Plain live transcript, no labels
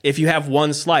If you have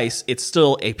one slice, it's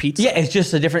still a pizza. Yeah, it's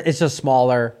just it's a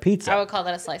smaller pizza. I would call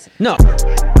that a slice of No.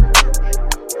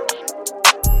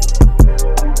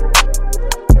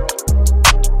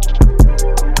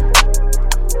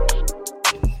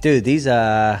 Dude, these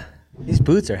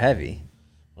boots are heavy.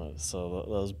 So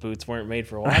those boots weren't made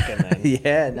for walking then.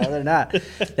 Yeah, no, they're not.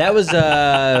 That was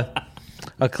a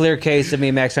clear case of me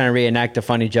and Max trying to reenact a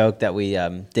funny joke that we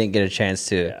didn't get a chance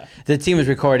to. Yeah. The team was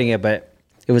recording it, but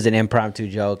it was an impromptu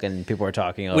joke, and people were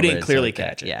talking over it. We didn't clearly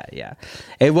catch it. Yeah.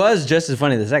 It was just as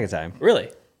funny the second time. Really?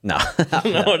 No.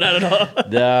 No, not at all.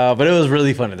 No, but it was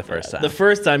really funny the first time. The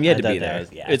first time you had to be I thought there. that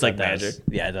was- It's I like thought that magic.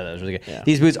 was- I thought that was really good. Yeah.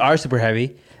 These boots are super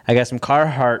heavy. I got some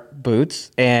Carhartt boots,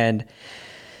 and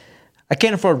I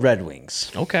can't afford Red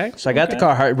Wings. Okay. So I got the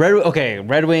Carhartt.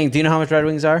 Red Wing. Do you know how much Red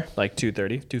Wings are? Like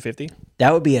 230, 250.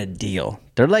 That would be a deal.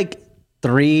 They're like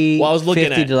 $350 Well, I was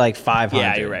looking at- to like $500.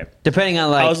 Yeah, you're right. Depending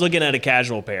on like I was looking at a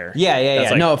casual pair. yeah.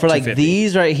 That's like no, for like $250.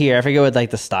 these right here, I forget what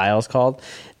like the style's called.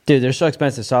 Dude, they're so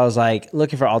expensive. So I was like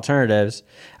looking for alternatives.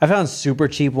 I found super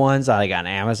cheap ones like on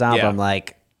Amazon, Yeah. but I'm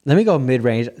like, let me go mid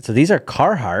range. So these are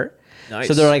Carhartt. Nice.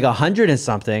 So they're like 100 and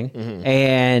something,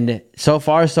 and so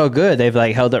far so good. They've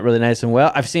like held up really nice and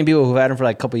well. I've seen people who've had them for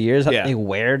like a couple years. Yeah. They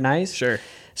wear nice. Sure.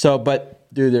 So,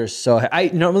 but dude, they're so.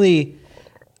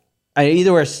 I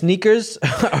either wear sneakers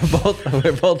or both.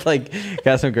 We're both like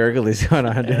got some gurglies going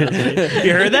on. Dude.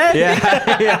 You heard that?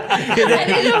 yeah. I didn't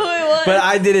know who it was. But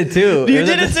I did it too. You was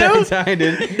did at it the too? same time,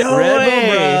 dude. No Red way.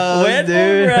 Bull Bros, Red Bull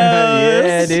dude. Bros.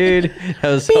 Yeah, dude. That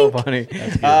was so funny.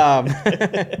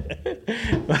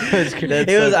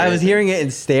 I was hearing it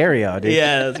in stereo, dude.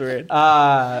 Yeah, that's weird. It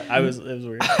was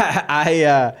weird.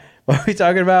 What are we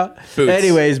talking about? Boots.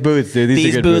 Anyways, boots, dude.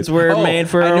 These are good boots were made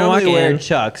for I normally walking. wear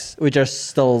Chucks, which are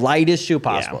the lightest shoe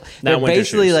possible. not They're winter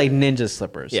basically shoes. like ninja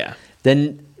slippers. Yeah.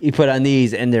 Then you put on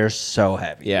these, and they're so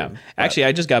heavy. Yeah. dude. Actually,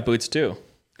 I just got boots too.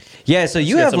 Yeah, so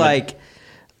you got have some- like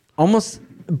almost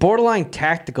borderline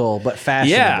tactical, but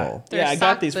fashionable. They're Yeah, I got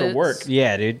sock these for boots. work.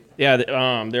 Yeah, dude. Yeah,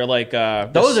 they're like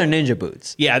Those are ninja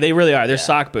boots. Yeah, they really are. They're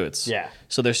sock boots. Yeah.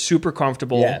 So they're super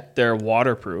comfortable. Yeah. They're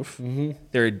waterproof.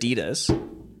 They're Adidas.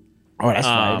 Oh, that's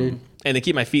fine, dude. And they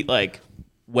keep my feet like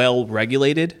well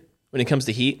regulated when it comes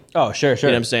to heat. Oh, sure. You know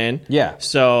what I'm saying? Yeah.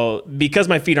 So because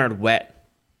my feet aren't wet,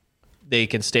 they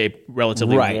can stay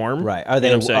relatively warm. Right. Are You they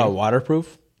know what I'm saying?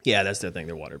 waterproof? Yeah, that's the thing.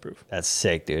 They're waterproof. That's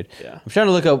sick, dude. Yeah. I'm trying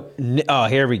to look up. Oh,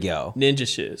 here we go. Ninja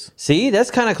shoes. See,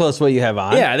 that's kind of close to what you have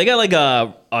on. Yeah, they got like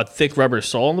a thick rubber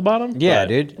sole on the bottom. Yeah, but-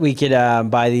 dude. We could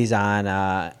buy these on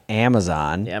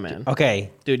Amazon. Yeah, man.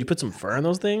 Okay. Dude, you put some fur in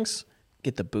those things,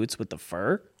 get the boots with the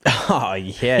fur. Oh,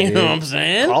 yeah, dude. You know what I'm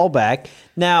saying? Call back.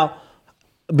 Now,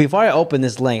 before I open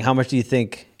this link, how much do you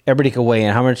think, everybody could weigh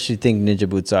in, how much do you think ninja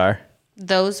boots are?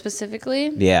 Those specifically,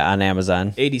 Yeah, on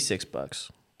Amazon. $86.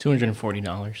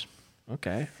 $240.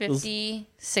 Okay. $56.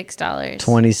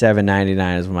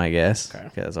 $27.99 is my guess. Okay.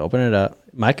 Okay, let's open it up.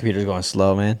 My computer's going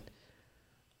slow, man.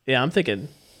 Yeah, I'm thinking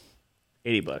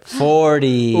 $80.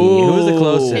 40. Who was the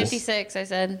closest? 56, I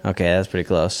said. Okay, that's pretty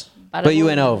close. Bada But you boom.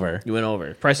 went over. You went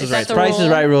over. Price is Is that right. the Price is rule?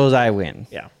 right rules, I win.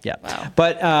 Yeah. Yeah. Wow.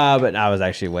 But I was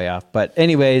actually way off. But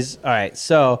anyways, all right.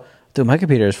 So, dude, my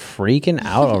computer is freaking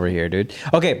out over here, dude.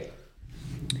 Okay.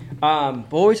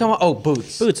 What were we talking about? Oh,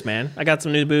 boots. Boots, man. I got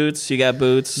some new boots. You got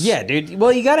boots. Yeah, dude.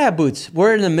 Well, you gotta have boots.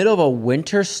 We're in the middle of a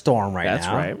winter storm right That's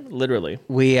now. right. Literally.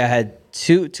 We had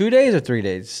two days or 3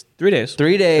 days. 3 days.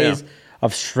 3 days Yeah.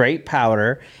 of straight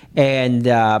powder, and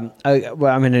I'm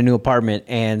in a new apartment,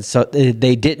 and so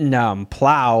they didn't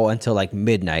plow until like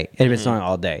midnight. It had been snowing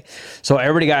all day, so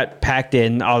everybody got packed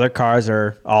in. All their cars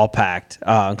are all packed,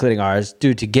 including ours.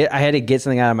 Dude, I had to get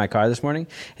something out of my car this morning,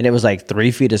 and it was like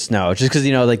 3 feet of snow, just because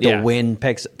like the Yeah. wind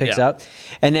picks Yeah. up.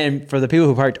 And then for the people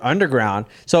who parked underground,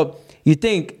 so you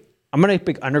think. I'm gonna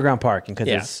pick underground parking because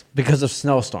Yeah. it's because of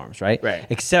snowstorms, right? Right.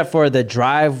 Except for the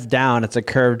drive down, it's a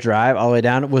curved drive all the way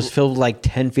down. It was filled with like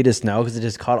 10 feet of snow because it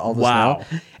just caught all the Wow.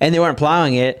 snow, and they weren't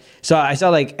plowing it. So I saw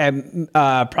like at,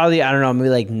 probably I don't know, maybe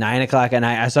like 9 o'clock at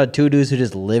night. I saw two dudes who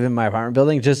just live in my apartment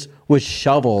building just with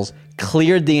shovels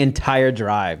cleared the entire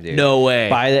drive, dude. No way.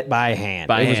 By hand.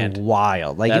 By it hand. was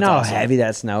wild. Like you That's know awesome. how heavy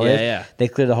that snow Yeah, is. yeah. They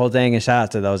cleared the whole thing, and shout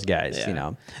out to those guys. Yeah. You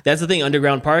know. That's the thing.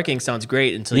 Underground parking sounds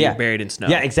great until you're buried in snow.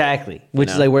 Yeah, exactly. Which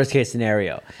is know? like worst case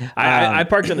scenario. I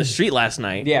parked on the street last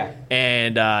night. Yeah.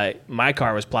 And my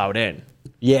car was plowed in.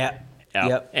 Yeah. Yeah.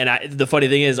 Yep. And the funny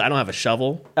thing is, I don't have a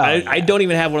shovel. Oh, I yeah. don't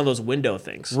even have one of those window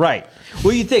things. Right.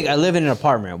 Well, you think I live in an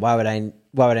apartment? Why would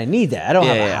I need that? I don't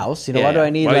Yeah, have a yeah. house. You know, Yeah, why do yeah. I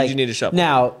need? Why would like, you need a shovel?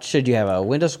 Now, should you have a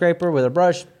window scraper with a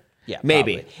brush? Yeah,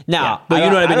 Maybe. probably. Now, But you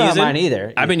know what I've been I don't using? have mine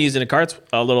either. I've been using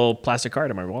a little plastic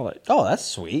card in my wallet. Oh, that's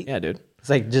sweet. Yeah, dude. It's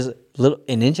like just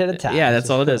an inch at a time. Yeah, that's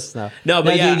Just all it little is. Snow. No,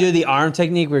 but now, yeah. do you do the arm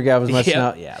technique where you grab as much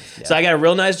Yeah. snow? Yeah. So I got a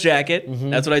real nice jacket.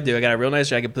 That's what I do. I got a real nice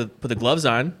jacket. Put the gloves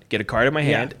on. Get a card in my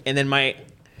hand, and then I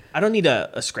don't need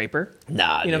a scraper. Nah, you know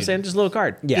what I'm dude. saying? Just a little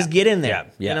card. Yeah. Just get in there. Yeah.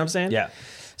 You know what I'm saying? Yeah.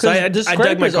 So So I the dug my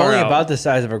scraper's car only out. about the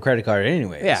size of a credit card,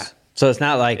 anyways. Yeah. So it's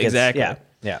not like Exactly. It's,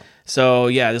 yeah. So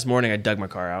yeah, this morning I dug my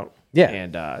car out. Yeah.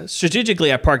 And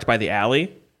strategically I parked by the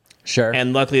alley, Sure.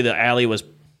 and luckily the alley was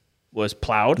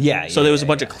plowed. Yeah, So yeah, there was a yeah,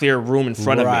 bunch of clear room in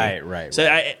front of me. Right. So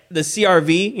the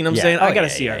CRV, you know what I'm Yeah. saying? Oh, I got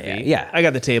a yeah, CRV. yeah. I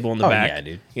got the table in the Oh, back. yeah,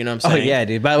 dude. You know what I'm Oh saying? yeah,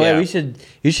 dude. By the way, Yeah.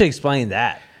 you should explain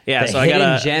that. Yeah, The so I got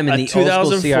hidden a gem in a the old school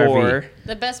 2004. CRV.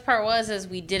 The best part is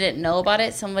we didn't know about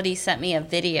it. Somebody sent me a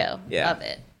video Yeah. of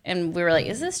it, and we were like,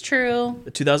 "Is this true?"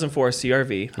 The 2004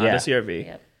 CRV, Honda Yeah. CRV,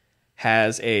 Yep.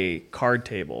 has a card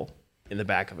table in the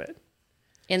back of it.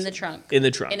 In the trunk. In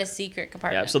the trunk. In a secret Yeah,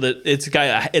 compartment. so it's a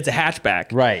hatchback.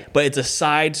 Right. But it's a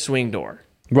side swing door.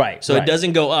 Right. So right. it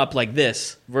doesn't go up like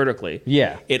this vertically.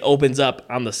 Yeah. It opens up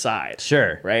on the side.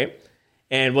 Sure. Right?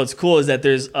 And what's cool is that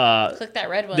there's Click that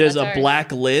red one. there's that's a ours.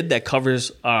 black lid that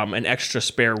covers an extra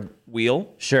spare wheel.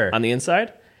 Sure. On the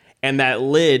inside. And that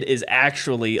lid is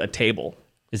actually a table.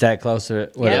 Is that close to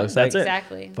what Yep, it looks like? that's it.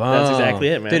 Exactly. That's exactly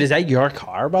it, man. Dude, is that your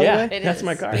car, by Yeah. the way? It That's is.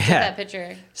 my car. Look at Yeah. that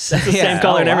picture. It's the same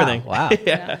color and everything. Wow.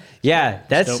 Yeah. Yeah,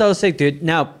 that's Dope. so sick, dude.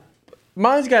 Now,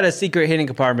 mine's got a secret hidden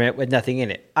compartment with nothing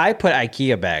in it. I put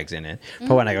IKEA bags in it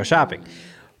for when I go shopping.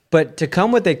 But to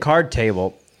come with a card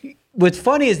table, what's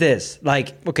funny is this.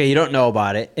 Like, okay, you don't know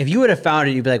about it. If you would have found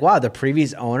it, you'd be like, wow, the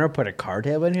previous owner put a card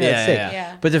table in here? That's Yeah, sick. yeah.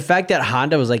 Yeah. But the fact that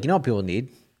Honda was like, you know what people need?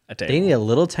 A table. They need a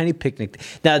little tiny picnic.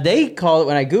 Now, they call it,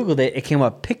 when I Googled it, it came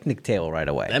up picnic table right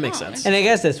away. That makes Oh. sense. And I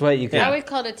guess that's what you can. I would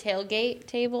call it a tailgate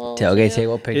table. Tailgate too.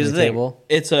 table, Here's picnic the thing. table.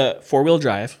 It's a 4-wheel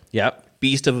drive. Yep.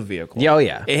 Beast of a vehicle. Yeah, oh,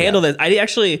 yeah. It handled it.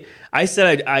 I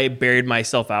said I buried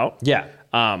myself out. Yeah.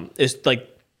 It's like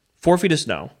 4 feet of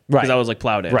snow. Right. Because I was like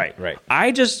plowed in. Right.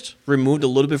 I just removed a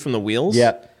little bit from the wheels.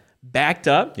 Yep. Backed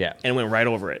up. Yeah. And went right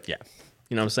over it. Yeah.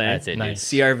 You know what I'm saying? That's it, dude. Nice.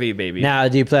 CRV, baby. Now,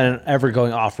 do you plan on ever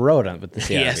going off road with the CRV?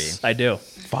 Yes, I do.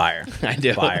 Fire. I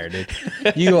do. Fire, dude.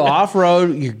 You go off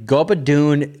road, you go up a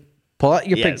dune, pull out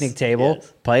your Yes, picnic table,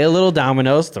 yes. play a little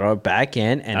dominoes, throw it back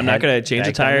in, and I'm not head going to change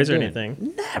the back down tires or dune.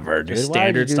 anything. Never, dude. Just Why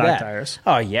would you standard do stock that? tires.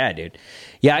 Oh yeah, dude.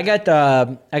 Yeah, I got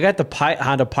the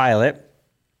Honda Pilot,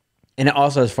 and it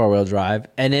also has 4-wheel drive,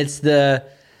 and it's the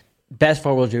best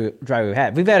 4-wheel drive we've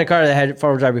had. We've had a car that had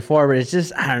 4-wheel drive before, but it's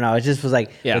just, I don't know, it just was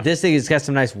like, Yeah. but this thing has got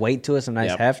some nice weight to it, some nice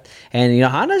Yep. heft, and you know,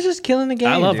 Honda's just killing the game.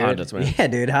 I love dude. Hondas, man. Yeah,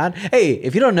 dude. Hey,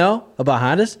 if you don't know about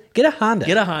Hondas, get a Honda.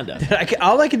 Get a Honda.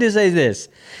 All I can do is say this: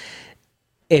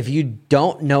 if you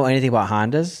don't know anything about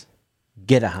Hondas,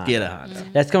 get a Honda. Get a Honda.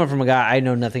 That's coming from a guy I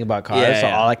know nothing about cars, Yeah, so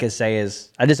yeah. all I can say is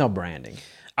I just know branding.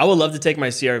 I would love to take my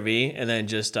CRV and then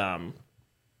just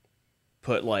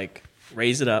put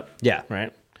raise it up. Yeah.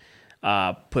 Right.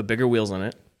 Put bigger wheels on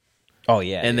it. Oh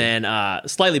yeah, And then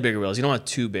slightly bigger wheels. You don't want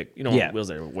too big. You don't Yeah. want wheels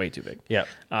that are way too big. Yep.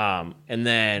 And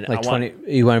then like I want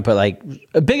 20. You want to put like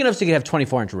big enough so you can have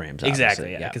 24-inch rims.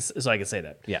 exactly. obviously. Yeah. So I can say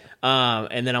that. Yeah.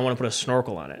 And then I want to put a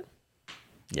snorkel on it.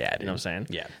 Yeah, dude. You know what I'm saying?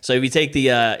 Yeah. So if you take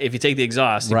the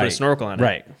exhaust, you put a Right. snorkel on it.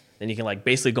 Right. Then you can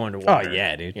basically go into water.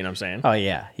 yeah, dude. You know what I'm saying? Oh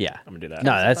yeah, yeah. I'm gonna do that.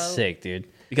 No, that's boat. sick, dude.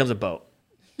 Becomes a boat.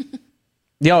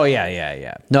 Oh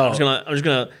yeah. No.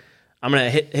 I'm gonna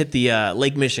hit the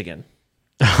Lake Michigan.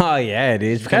 Oh yeah,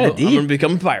 dude. It's kind of I'm gonna deep.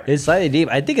 become a pirate. It's slightly deep.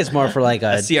 I think it's more for like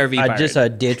a CRV pirate. just a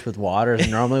ditch with water. Is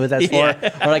normally what that's for,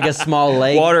 Yeah. or like a small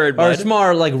lake, Water and or a mud.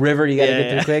 small like river you got to Yeah, get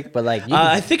yeah. through quick. But like, you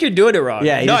I think you're doing it wrong.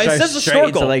 yeah, you no, just it drive says a straight into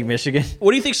snorkel. Lake Michigan.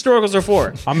 What do you think snorkels are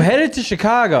for? I'm headed to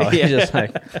Chicago. Yeah. You're just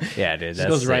like, yeah, dude, that's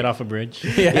Goes right sick. off a bridge.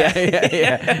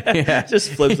 Yeah. Just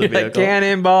flips the vehicle.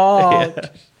 Cannonball.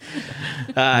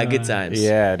 Good times.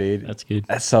 Yeah, dude. That's good.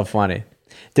 That's so funny,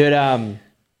 dude.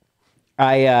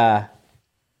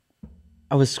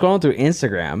 I was scrolling through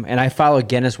Instagram and I follow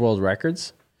Guinness World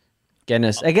Records.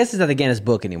 Guinness, I guess it's not the Guinness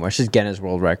book anymore. It's just Guinness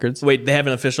World Records. Wait, they have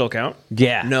an official account?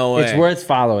 Yeah, No it's way. worth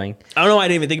following. I don't know why I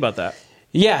didn't even think about that.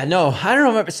 Yeah, no, I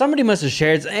don't know. Somebody must have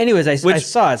shared. Anyways, I Which-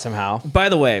 saw it somehow. By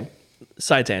the way,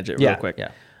 side tangent real Yeah, quick.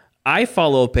 yeah. I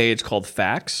follow a page called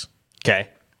Facts, Okay.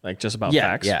 like just about Yeah,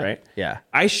 facts, yeah, right? yeah.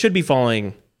 I should be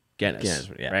following Guinness, Guinness,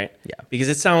 yeah, right? yeah. Because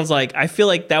it sounds like, I feel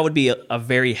like that would be a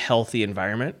very healthy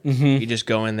environment. You just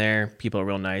go in there, people are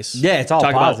real nice. Mm-hmm. Yeah, it's all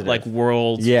Talk positive. about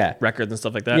world Yeah. records and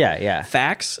stuff like that. Yeah, yeah.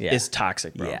 Facts Yeah. is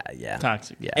toxic, bro. Yeah.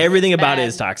 Toxic. Yeah. Everything about it Bad.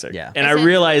 is toxic. Yeah. And I Is it-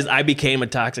 realized I became a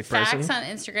toxic person. Facts on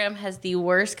Instagram has the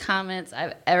worst comments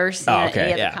I've ever seen. Oh, on okay.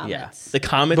 any of Yeah, the comments. The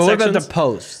comment But what sections, about the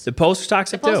posts? the posts are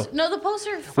toxic too. No, the posts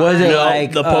are fine. Was it No,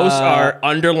 like, the posts uh, are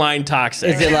underlined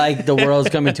toxic. Is it like the world's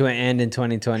coming to an end in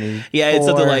 2020? Yeah, it's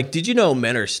something like like, did you know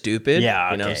men are stupid?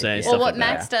 Yeah, You know what I'm okay, saying? yeah. Stuff Well, what like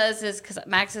that. Max does is, because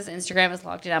Max's Instagram is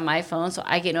logged in on my phone, so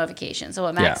I get notifications. So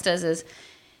what Max does is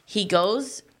he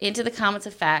goes into the comments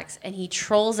of facts and he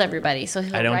trolls everybody. So I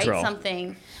he'll don't write troll.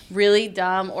 something really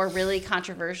dumb or really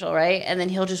controversial, right? And then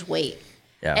he'll just wait.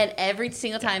 Yeah. And every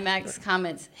single time Max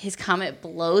comments, his comment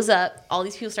blows up. All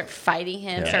these people start fighting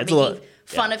him, start it's a making little-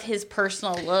 fun of his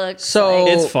personal looks. So-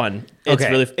 like- It's fun. It's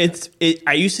Okay. really.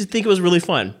 I used to think it was really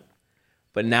fun,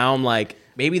 but now I'm like,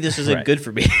 maybe this isn't Right. good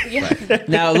for me.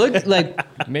 Now look like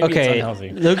Maybe it's okay, unhealthy.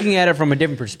 looking at it from a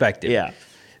different perspective. Yeah.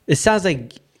 It sounds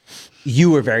like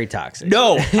you were very toxic.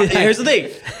 No. Here's the thing.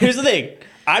 Here's the thing.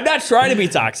 I'm not trying to be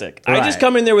toxic. I just Right.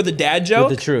 come in there with a dad joke.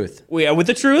 With the truth. With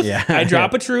the truth. Yeah. I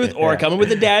drop a truth, or I come in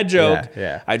with a dad joke.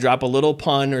 Yeah. I drop a little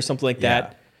pun or something like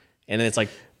that, and then it's like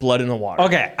blood in the water.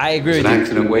 Okay, I agree It's with an you.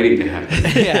 accident waiting to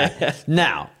happen. Yeah.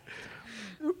 Now,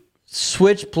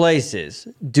 switch places.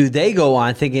 Do they go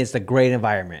on thinking it's a great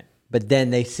environment, but then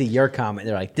they see your comment,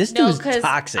 they're like, "This No, dude's because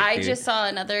toxic." I dude. just saw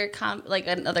another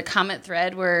another comment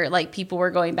thread where like people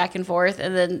were going back and forth,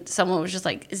 and then someone was just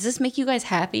like, "Does this make you guys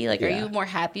happy? Like, are Yeah. you more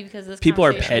happy because of this?" People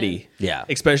are conversation?" petty. Yeah.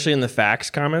 Especially in the facts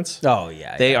comments. Oh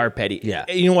yeah, They yeah. are petty. Yeah.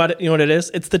 You know what? You know what it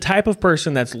is? It's the type of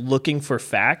person that's looking for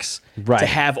facts Right. to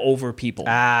have over people.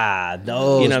 Ah,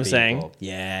 those. You know what I'm people. saying?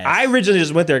 Yes. I originally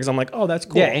just went there because I'm like, oh, that's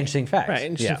cool. Yeah, interesting facts. Right,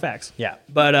 interesting Yeah. facts. Yeah.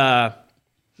 But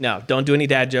no, don't do any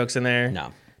dad jokes in there.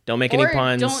 No. Don't make Or any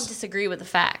puns. don't disagree with the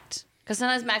fact, because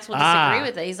sometimes Max will Ah. disagree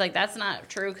with it. He's like, "That's not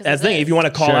true." Because That's the thing. If you want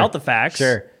to call Sure. out the facts,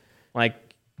 Sure. like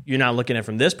you're not looking at it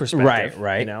from this perspective. Right,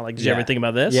 right. You know, like, did you Yeah. ever think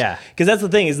about this? Yeah. Because that's the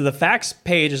thing is the facts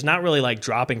page is not really like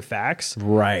dropping facts.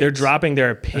 Right. They're dropping their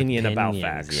opinion about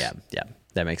Opinions. facts. Yeah, yeah,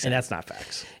 that makes sense. And that's not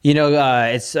facts. You know,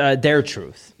 it's their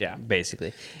truth. Yeah.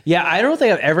 basically. Yeah, I don't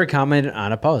think I've ever commented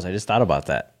on a post. I just thought about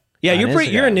that. Yeah, on you're a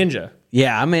Instagram. ninja.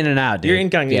 Yeah, I'm in and out, dude. You're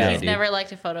incognito. Yeah, He's dude. never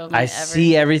liked a photo of me I ever.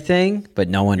 see everything, but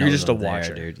no one knows. You're just a I'm there,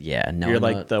 watcher. dude. Yeah, no. You're one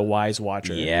like knows. the wise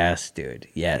watcher. Yes, dude.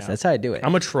 Yes, that's how I do it.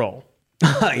 I'm a troll.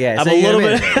 yeah, I'm so a you're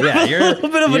little admit bit- it. Yeah, you're a little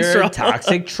bit of a you're troll.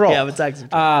 toxic troll. Yeah, I'm a toxic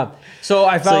troll. So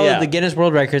I followed yeah. the Guinness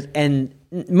World Records, and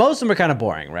most of them are kind of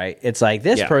boring, right? It's like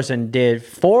this Yeah. person did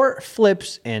 4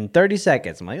 flips in 30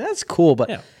 seconds. I'm like, that's cool,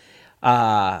 but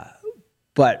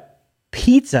but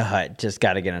Pizza Hut just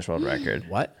got a Guinness World Record.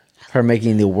 What? For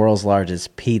making the world's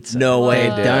largest pizza. No way,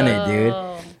 They've dude. done it, dude.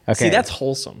 Okay. See, that's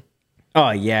wholesome.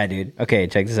 oh yeah, dude. Okay,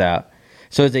 check this out.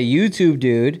 So it's a YouTube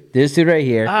dude. This dude right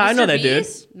here. I know Mr. that dude.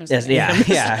 Beast? No, Yes, sorry. yeah,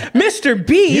 yeah. Mr.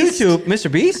 Beast. YouTube,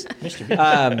 Mr. Beast. Mr.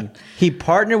 Beast. He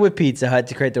partnered with Pizza Hut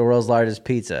to create the world's largest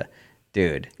pizza.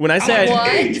 Dude, When I said,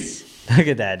 What? look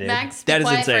at that, dude. Max, That be is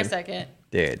quiet for a insane. second.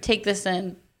 Dude, Take this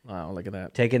in. wow, look at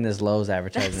that. taking this Lowe's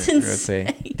advertisement real That's quick.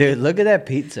 insane. Dude, look at that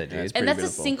pizza, dude. And pretty that's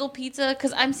beautiful. a single pizza?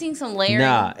 Because I'm seeing some layering.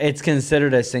 Nah, it's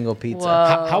considered a single pizza.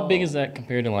 Whoa. How big is that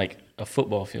compared to like a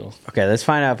football field? Okay, let's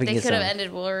find out if we They can get could have some.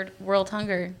 ended world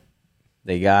hunger.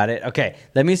 They got it. Okay,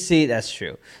 let me see. That's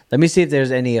true. Let me see if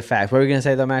there's any facts. What are we gonna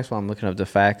say though, Max? While I'm looking up the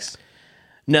facts.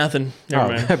 Nothing. Never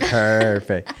mind.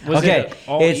 Perfect. Was Okay, it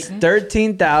all it's eaten?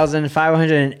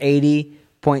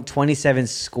 13,580.27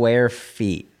 square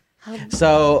feet.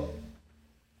 So,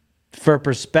 for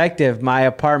perspective, my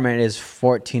apartment is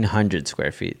 1,400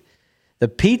 square feet. The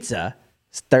pizza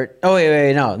is Oh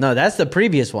wait, no, that's the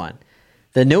previous one.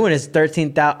 The new one is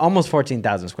 13,000, almost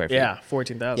 14,000 square feet. Yeah,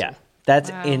 14,000. yeah, that's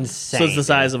Wow. insane. So it's the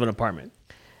size of an apartment.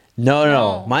 No,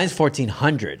 No. mine's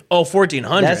 1,400. Oh,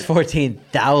 1,400. That's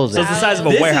 14,000. So it's the size of a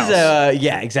This warehouse. is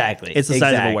yeah, exactly. It's the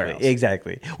size of a Exactly, warehouse.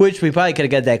 Exactly. Which we probably could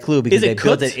have got that clue because Is it they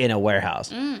built cooked? it in a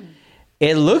warehouse.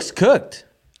 It looks cooked.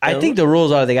 I think the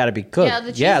rules are they got to be cooked. Yeah,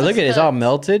 the cheese look looks at it. It's all cooked.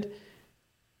 melted.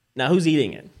 Now, who's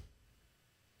eating it?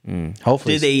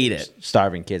 Hopefully, Did they eat it?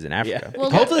 Starving kids in Africa. Yeah.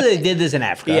 Well, Hopefully, they did this in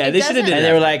Africa. Yeah, It they should have doesn't- did and that.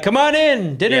 they were like, "Come on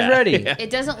in, dinner's Yeah. ready." Yeah.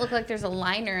 It doesn't look like there's a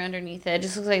liner underneath it. It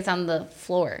just looks like it's on the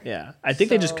floor. Yeah, I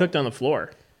think they just So- cooked on the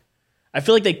floor. I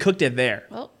feel like they cooked it there.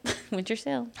 Well, winter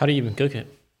sale. How do you even cook it?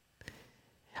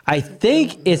 I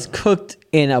think it's cooked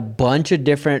in a bunch of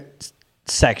different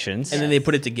sections, And then they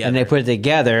put it together. and they put it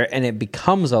together, and it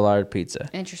becomes a large pizza.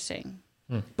 Interesting.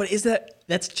 But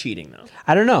that's cheating though?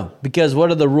 I don't know because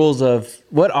what are the rules of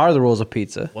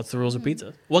pizza? What's the rules of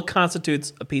pizza? What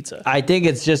constitutes a pizza? I think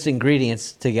it's just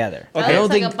ingredients together. That I don't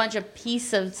looks like think. a bunch of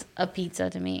pieces of pizza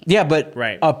to me. Yeah, but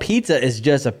Right. a pizza is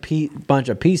just a bunch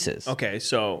of pieces. Okay,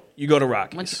 so you go to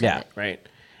Once Rocky's, you Yeah. cut it. right?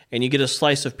 And you get a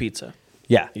slice of pizza.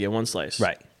 Yeah, You get one slice.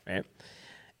 Right. Right.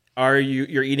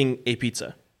 You're eating a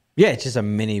pizza. yeah. It's just a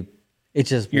mini. It's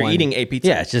just You're one- eating a pizza.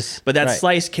 Yeah, it's just. But that right.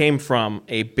 slice came from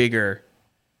a bigger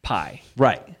pie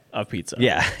Right. of pizza.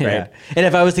 Yeah. Right. Yeah. And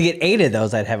if I was to get 8 of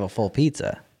those, I'd have a full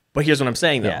pizza. But here's what I'm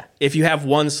saying though. Yeah. If you have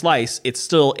one slice, it's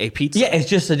still a pizza. Yeah, it's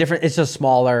just a different. It's a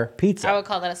smaller pizza. I would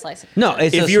call that a slice of pizza. No,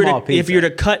 it's If a you're small to pizza. if you're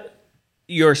to cut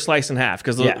your slice in half,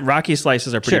 because the Yeah. Rocky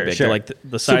slices are pretty Sure, big. sure. They're like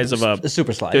the size Super- of a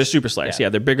super slice. They're a super slice. Yeah. Yeah,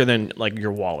 they're bigger than like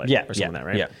your wallet. Yeah, or something yeah,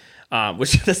 like that, right?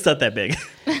 Which that's not that big.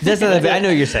 That's not that big. I know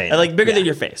what you're saying. Like bigger Yeah. than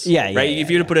your face. Yeah, yeah, right. yeah, If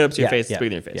you're to put it up to your yeah, face, yeah, it's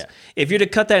bigger than your face. yeah. If you're to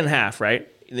cut that in half, right,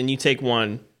 then you take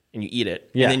one and you eat it,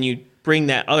 Yeah. and then you bring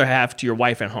that other half to your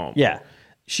wife at home. Yeah.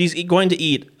 She's going to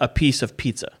eat a piece of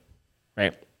pizza,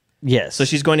 right? Yes. So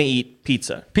she's going to eat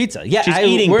pizza. pizza. Yeah, she's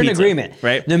eating we're in pizza, agreement.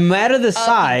 right? No matter the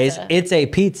size, pizza. it's a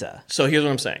pizza. So here's what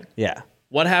I'm saying. Yeah.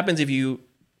 What happens if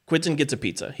Quinton gets a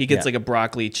pizza? He gets Yeah. like a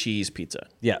broccoli cheese pizza.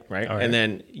 Yeah. Right? All right. And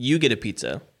then you get a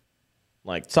pizza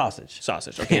like Sausage.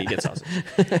 sausage. Okay, you get sausage.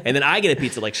 And then I get a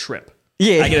pizza like shrimp.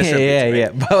 Yeah, I get a shrimp yeah, pizza, yeah.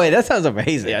 right? By the way, that sounds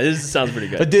amazing. Yeah, this sounds pretty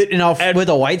good. But dude, And- with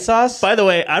a white sauce? By the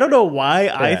way, I don't know why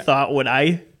I Yeah. thought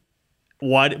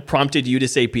what prompted you to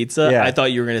say pizza, Yeah. I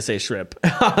thought you were going to say shrimp.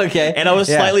 Okay. And I was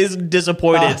Yeah. slightly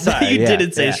disappointed Oh, sorry, that you yeah,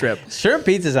 didn't say yeah. shrimp. Shrimp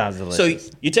pizza sounds So delicious.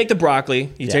 you take the broccoli,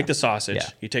 you Yeah. take the sausage, Yeah.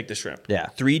 you take the shrimp. Yeah.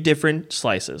 3 different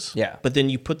slices. Yeah. But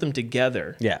then you put them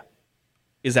together. yeah.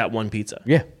 Is that one pizza?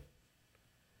 Yeah.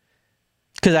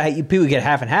 Because people get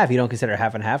half and half. You don't consider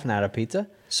half and half not a pizza?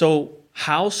 So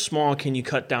how small can you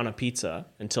cut down a pizza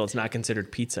until it's not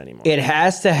considered pizza anymore? It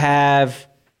has to have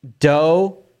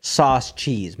dough, sauce,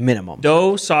 cheese, minimum.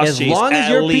 Dough, sauce, As cheese, long as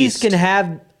at your least. piece can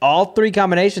have all 3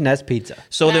 combinations, that's pizza.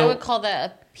 So I then, would call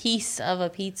that a piece of a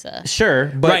pizza. Sure,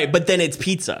 but right, but then it's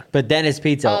pizza. but then it's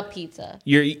pizza. A pizza.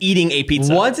 You're eating a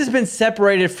pizza. Once it's been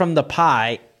separated from the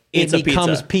pie, It's it a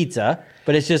becomes pizza. pizza.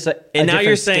 But it's just And now different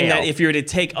you're saying scale. that if you were to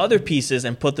take other pieces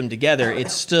and put them together,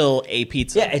 it's still a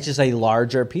pizza. yeah, it's just a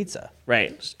larger pizza.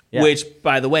 Right. Yeah. Which,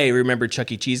 by the way, remember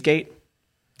Chuck E. Cheese Gate?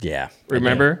 Yeah,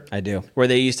 Remember? I do. Where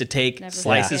they used to take Never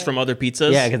slices did. from other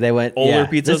pizzas? Yeah, because they went older yeah.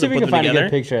 pizzas Let's see and if we put can them find a together.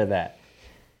 good picture of that.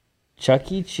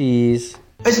 Chuck E. Cheese.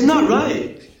 It's not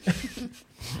right.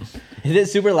 Is it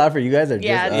super loud for you guys or just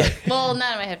Yeah. us? Well,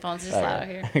 not in my headphones. It's just loud out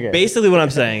here. Okay. Basically, what I'm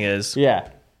saying is, Yeah,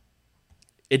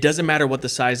 it doesn't matter what the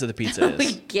size of the pizza We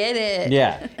is. get it.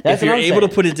 yeah. If That's you're what I'm able to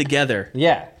saying. put it together,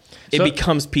 yeah. it So-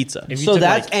 becomes pizza. If you So took,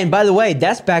 that's like- and by the way,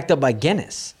 that's backed up by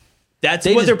Guinness. That's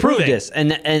They what just they're proved proving. this,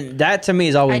 and that to me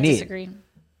is all we I need. disagree.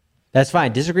 That's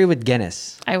fine. Disagree with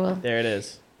Guinness, I will. There it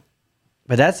is.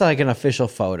 but that's like an official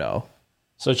photo.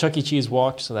 So Chuck E. Cheese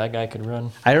walked so that guy could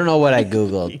run. I don't know what I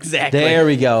googled. Exactly. There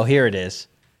we go. Here it is.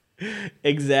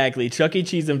 Exactly. Chuck E.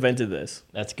 Cheese invented this.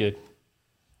 That's good.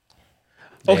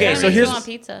 Okay, What so makes you here's want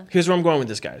pizza. here's where I'm going with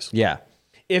this, guys. Yeah,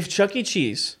 If Chuck E.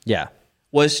 Cheese yeah,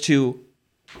 was to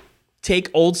take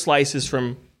old slices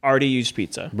from already used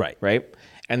pizza, Right.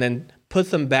 and then put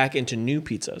them back into new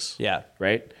pizzas, yeah.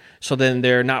 right? So then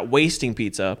they're not wasting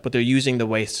pizza, but they're using the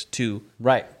waste to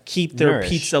Right. keep their Nourish.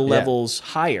 pizza Yeah. levels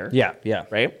higher, Yeah, yeah.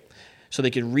 right? So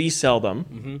they could resell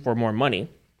them for more money.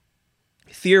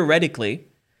 Theoretically,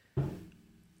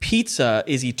 pizza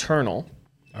is eternal,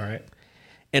 All right.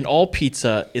 and all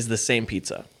pizza is the same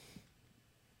pizza.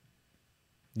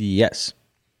 Yes.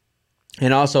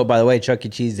 And also, by the way, Chuck E.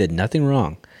 Cheese did nothing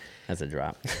wrong. That's a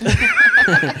drop.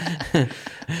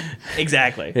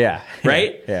 Exactly. Yeah.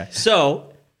 Right? Yeah.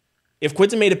 So if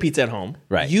Quinton made a pizza at home,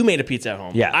 Right. you made a pizza at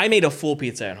home, Yeah. I made a full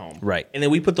pizza at home, Right. and then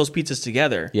we put those pizzas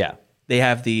together, Yeah. they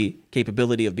have the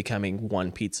capability of becoming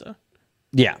one pizza,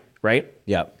 Yeah. right?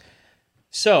 Yep.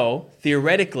 So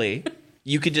theoretically,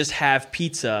 you could just have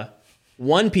pizza,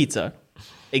 one pizza,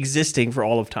 existing for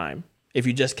all of time if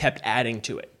you just kept adding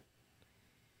to it.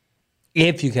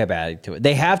 If you kept adding to it,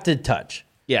 they have to touch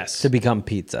Yes. to become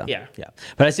pizza. Yeah. Yeah.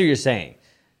 But I see what you're saying.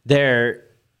 There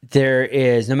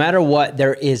is, no matter what,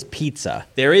 there is pizza.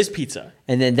 There is pizza.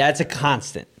 And then that's a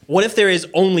constant. What if there is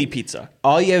only pizza?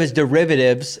 All you have is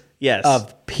derivatives Yes.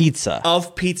 of pizza.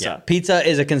 Of pizza. Pizza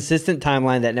is a consistent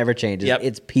timeline that never changes. Yep.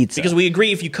 It's pizza. Because we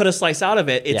agree if you cut a slice out of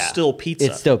it, it's Yeah. still pizza.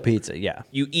 It's still pizza. Yeah.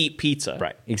 You eat pizza.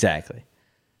 Right. Exactly.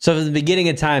 So from the beginning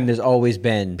of time, there's always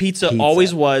been Pizza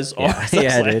always was. Yeah, always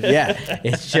yeah, was. dude, yeah.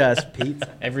 It's just pizza.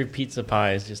 Every pizza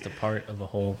pie is just a part of a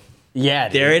whole. Yeah,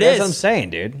 dude. There it That's is. what I'm saying,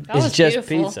 dude. That it's was just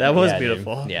beautiful. pizza. That was Yeah, dude.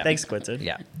 beautiful. Yeah. Thanks, Quinton.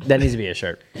 Yeah. That needs to be a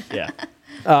shirt. Yeah.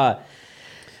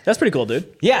 That's pretty cool,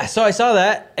 dude. Yeah, so I saw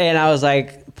that and I was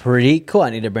like, pretty cool. I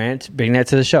need to bring that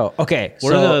to the show. Okay.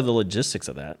 What are the logistics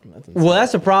of that? Well,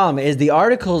 that's the problem is the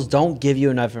articles don't give you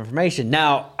enough information.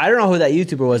 Now, I don't know who that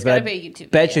YouTuber was, but gotta I be a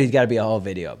YouTube bet video. you he's got to be a whole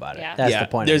video about it. Yeah. That's yeah, the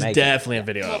point. there's I'm making. definitely a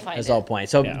video. We'll find That's it. the whole point.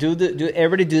 So Yeah. do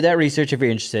everybody do that research if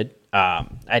you're interested.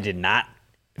 I did not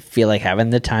feel like having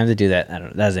the time to do that. I don't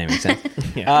know. That doesn't even make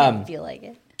sense. I feel like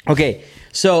it. Okay,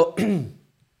 so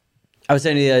I was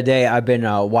saying the other day I've been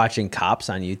watching Cops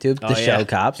on YouTube, the Oh, show yeah.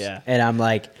 Cops, Yeah. and I'm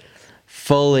like,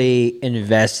 fully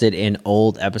invested in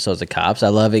old episodes of Cops. I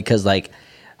love it because like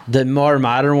the more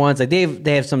modern ones, like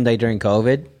they have some day during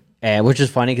COVID, and which is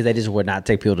funny because they just would not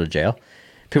take people to jail.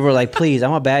 People were like, "Please,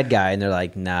 I'm a bad guy," and they're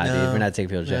like, "Nah, dude, we're not taking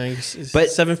people to jail." But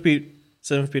 7 feet.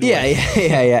 7 feet away.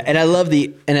 Yeah. And I love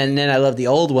then I love the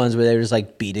old ones where they were just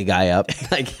like beat a guy up.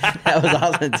 Like that was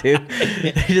awesome too.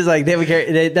 Just like they would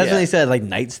carry. That's when they said like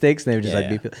nightsticks, and they would just like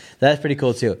beat people. That's pretty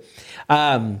cool too.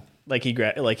 Like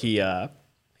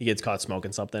he gets caught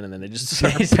smoking something, and then they just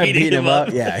start beating beating him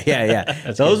up.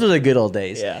 Yeah. Those were the good old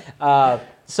days. Yeah.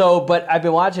 But I've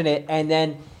been watching it, and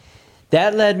then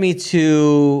that led me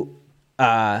to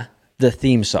the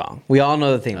theme song. We all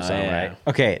know the theme song, yeah. right?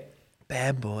 Okay.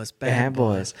 Bad boys, Bad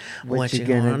boys, what you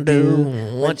gonna do?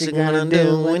 What you gonna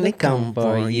do when they come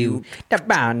for you? So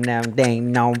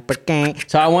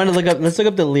I want to let's look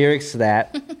up the lyrics to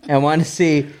that. And I want to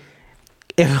see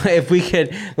if we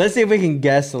could, let's see if we can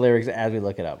guess the lyrics as we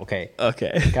look it up. Okay.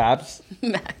 Cops.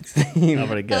 Max. theme I'm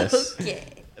gonna guess. Okay.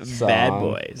 song, Bad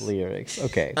boys. lyrics.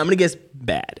 Okay. I'm gonna guess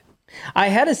bad. I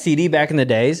had a CD back in the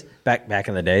day,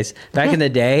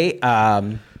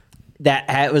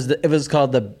 it was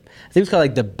called I think it was called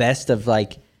like the best of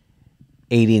like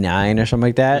 89 or something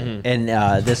like that. And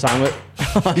this song was,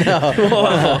 oh no,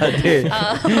 oh, dude,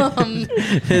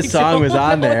 this song was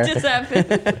on there. What just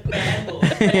happened?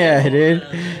 Yeah, dude.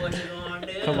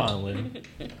 Come on, Lynn.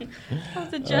 I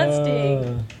was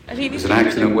adjusting. I mean, It's an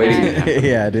accident waiting to happen.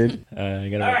 Yeah, dude. I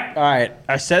gotta. All right,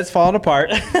 our set's falling apart.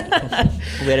 We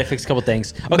had to fix a couple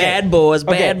things. Okay. Bad boys,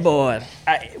 bad Okay. boys.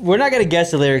 We're not gonna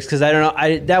guess the lyrics because I don't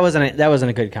know. That wasn't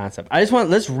a good concept.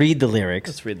 Let's read the lyrics.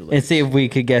 Let's read the and lyrics. see if we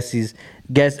could guess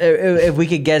if we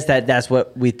could guess that that's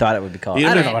what we thought it would be called. You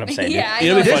know I don't what- know what I'm saying. Yeah, I You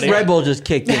know know. what'd be This funny? Red Bull just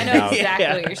kicked in. I know now. exactly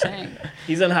Yeah. what you're saying.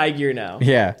 He's on high gear now.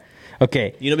 Yeah.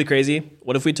 Okay. You know, what'd be crazy.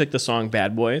 What if we took the song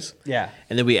 "Bad Boys" Yeah.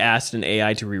 and then we asked an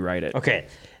AI to rewrite it? Okay.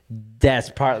 That's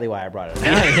partly why I brought it up.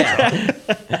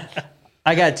 Yeah.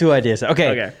 I got two ideas.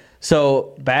 Okay.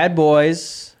 So, Bad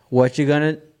Boys, what?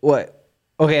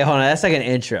 Okay, hold on. That's like an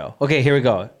intro. Okay, here we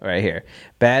go. Right here.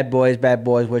 Bad boys,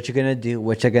 what you gonna do?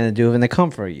 What you gonna do when they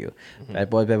come for you? Bad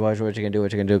boys, what you gonna do?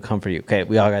 What you gonna do? Come for you. Okay,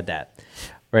 we all got that.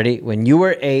 Ready? When you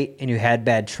were 8 and you had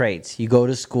bad traits, you go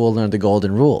to school, learn the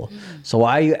golden rule. So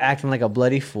why are you acting like a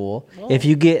bloody fool? If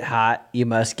you get hot, you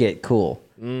must get cool.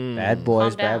 Bad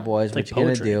boys, Calm down. what like you gonna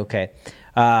poetry. do? Okay.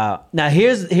 Now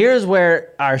here's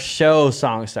where our show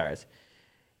song starts.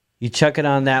 You chuck it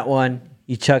on that one.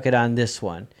 You chuck it on this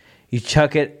one. You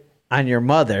chuck it on your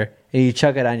mother, and you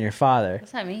chuck it on your father.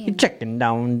 What's that mean? You chucking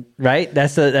down, right?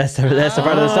 That's the part of the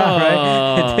song,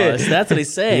 right? Oh, so that's what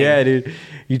he's saying. Yeah, dude.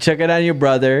 You chuck it on your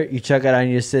brother. You chuck it on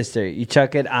your sister. You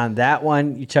chuck it on that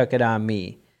one. You chuck it on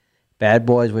me. Bad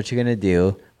boys, what you gonna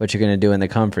do? What you gonna do when they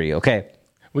come for you? Okay.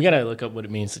 We gotta look up what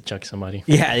it means to chuck somebody.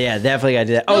 Yeah, definitely gotta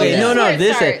do that. Oh, Okay, this is where no, it this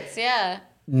is starts. Yeah.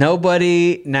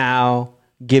 nobody now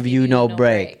give you no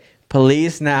break.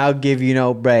 Police now give you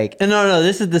no break. No,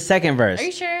 this is the second verse. Are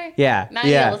you sure? Yeah, Now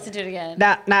yeah. you listen to it again.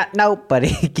 Not nobody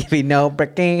give you no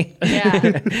break.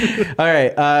 Yeah. All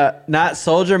right. Not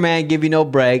soldier man give you no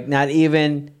break. Not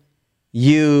even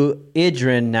you,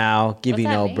 Idrin, now give What's you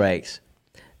that no mean? breaks.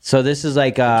 So this is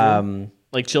like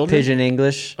Like children. pigeon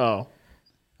English. Oh,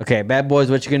 Okay, bad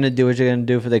boys, what you gonna do? What you gonna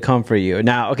do if they come for you?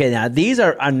 Now, these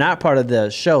are not part of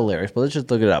the show lyrics, but let's just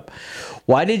look it up.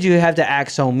 Why did you have to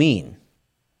act so mean?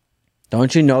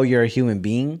 Don't you know you're a human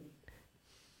being?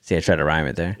 See, I tried to rhyme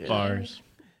it there. Bars.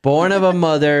 Born of a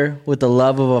mother with the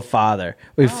love of a father.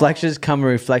 Reflections come and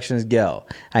reflections go.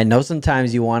 I know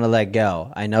sometimes you want to let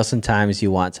go. I know sometimes you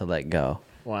want to let go.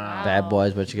 wow. Bad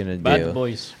boys, what you gonna do? Bad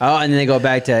boys. Oh, and then they go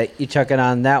back to you chuck it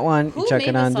on that one, Who you chuck made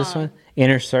it the on this song? one.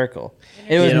 Inner Circle.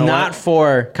 It was You know not what?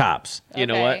 for cops. You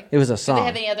know Okay. what? It was a Do they song.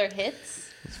 have any other hits?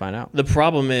 Let's find out. The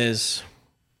problem is,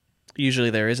 usually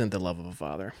there isn't the love of a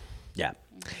father, Yeah.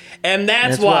 and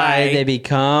that's, That's why they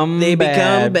become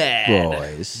bad bad.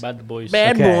 boys. Bad boys.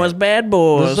 Bad Okay. boys, bad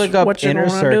boys. Let's look up What you Inner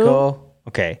gonna Circle.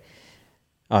 Okay.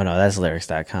 Oh no, that's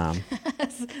lyrics.com.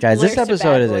 Guys, Lyrics this to episode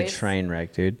Bad is a Boys. train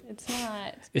wreck, dude. It's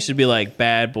not. do? It should be like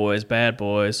bad boys, bad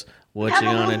boys. What you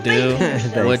gonna do?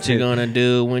 Thanks, What you dude. gonna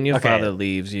do when your Okay. father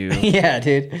leaves you? Yeah,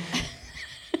 dude.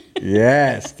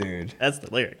 Yes, dude. That's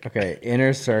the lyric. Okay,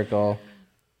 Inner Circle.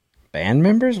 Band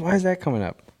members? Why is that coming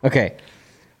up? Okay.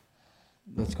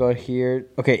 Let's go here.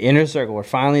 Okay, Inner Circle. We're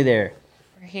finally there.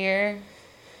 We're here.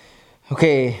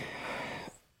 Okay.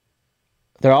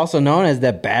 They're also known as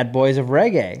the Bad Boys of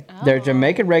Reggae. They're a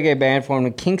Jamaican reggae band formed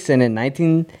in Kingston in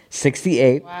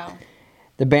 1968. Wow.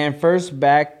 The band first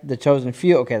backed the Chosen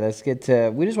Few. Okay, let's get to...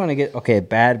 We just want to get... Okay,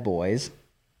 Bad Boys.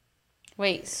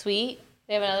 Wait, Sweet?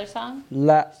 They have another song?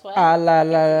 La Sweat? la la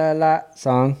la la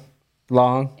song.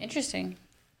 long. Interesting.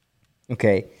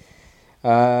 Okay.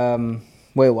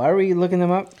 Wait, why are we looking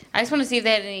them up? I just want to see if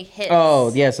they had any hits.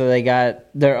 Oh, yeah, so they got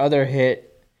their other hit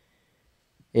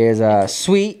is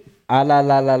Sweet, la la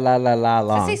la la la la Does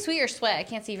long. it say sweet or sweat? I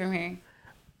can't see from here.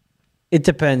 It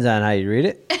depends on how you read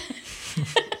it.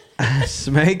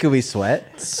 Maybe it could be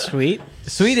sweat. Sweet.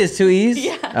 Sweet is two E's?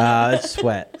 Yeah. It's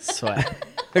sweat. Sweat.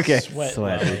 Okay. Sweat.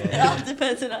 It all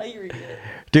depends on how you read it.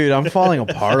 Dude, I'm falling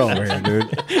apart over here,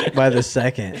 dude. By the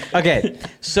second. Okay,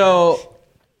 so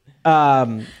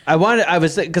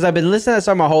because I've been listening to that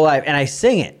song my whole life, and I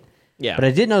sing it, Yeah. but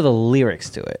I didn't know the lyrics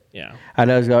to it. Yeah. I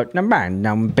just go, Chuck it. I would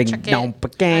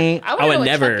I know would what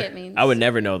never. chuck it means. I would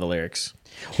never know the lyrics.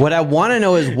 What I want to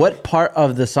know is what part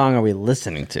of the song are we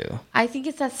listening to? I think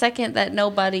it's that second that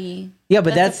nobody. Yeah,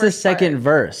 but that's the first part. second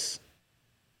verse.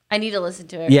 I need to listen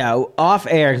to it. Yeah, off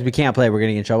air, because we can't play, we're going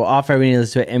to get in trouble. Off air, we need to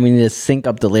listen to it, and we need to sync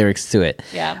up the lyrics to it.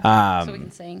 Yeah. So we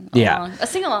can sing. yeah. Along. A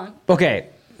sing along. Okay,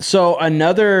 so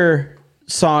another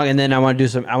song, and then I want to do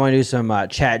some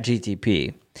chat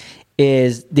GTP.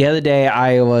 Is the other day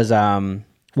I was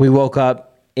we woke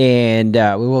up and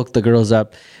we woke the girls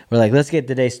up. We're like, let's get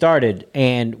the day started,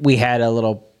 and we had a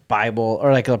little Bible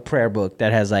or like a prayer book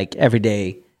that has like every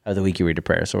day of the week you read a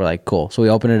prayer. So we're like, cool. So we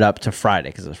open it up to Friday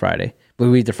because it's Friday. We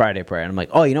read the Friday prayer, and I'm like,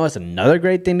 oh, you know what's another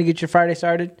great thing to get your Friday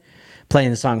started? Playing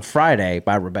the song Friday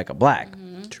by Rebecca Black.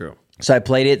 Mm-hmm. True. So I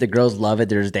played it. The girls love it.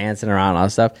 They're just dancing around and all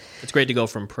that stuff. It's great to go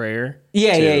from prayer.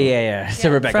 Yeah. To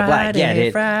Rebecca Black. Yeah,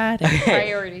 dude. Friday.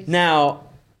 Priorities. Now,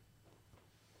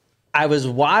 I was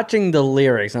watching the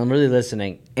lyrics. I'm really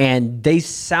listening, and they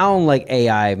sound like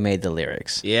AI made the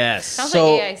lyrics. Yes. Sounds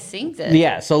So- like AI sings it.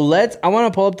 Yeah, so I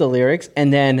want to pull up the lyrics,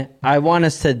 and then I want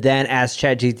us to then ask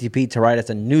ChatGTP to write us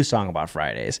a new song about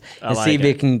Fridays and like see if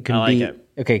it. it can I like beat. it.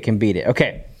 Okay, can beat it.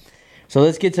 Okay, so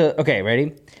let's get to. Okay,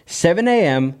 ready? 7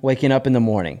 a.m. waking up in the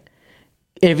morning.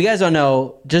 If you guys don't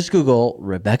know, just Google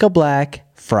Rebecca Black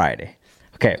Friday.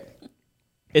 Okay.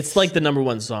 It's like the number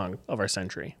one song of our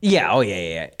century. Yeah. Oh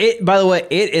yeah. It. By the way,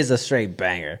 it is a straight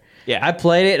banger. Yeah. I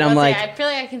played it, and I'm like, I feel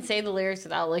like I can say the lyrics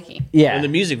without looking. yeah. And the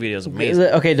music video is amazing.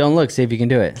 Okay, don't look. See if you can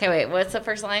do it. Okay, wait. What's the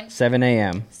first line? 7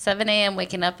 a.m. 7 a.m.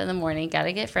 waking up in the morning.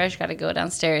 Gotta get fresh. Gotta go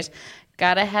downstairs.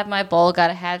 Gotta have my bowl.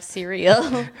 Gotta have cereal.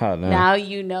 Oh, no. Now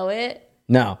you know it.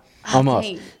 No, almost.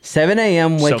 dang. 7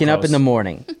 a.m. waking up in close. the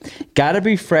morning. Gotta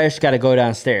be fresh. Gotta go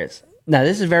downstairs. Now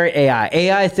this is very AI.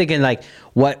 AI is thinking like,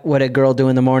 what would a girl do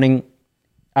in the morning?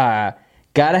 Gotta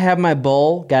have my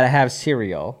bowl. Gotta have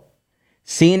cereal.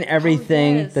 Seeing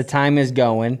everything. yes. The time is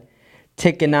going.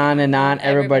 Ticking on and on.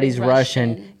 Everybody's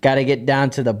rushing. rushing. Gotta get down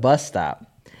to the bus stop.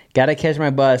 Gotta catch my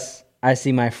bus. I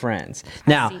see my friends.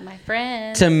 Now, See my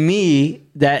friends. to me,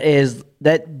 that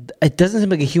it doesn't seem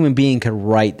like a human being could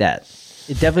write that.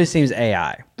 It definitely seems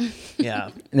AI. Yeah.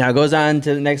 Now it goes on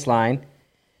to the next line.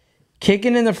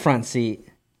 Kicking in the front seat,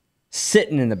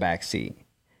 sitting in the back seat.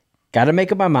 Got to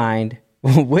make up my mind.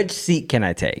 Which seat can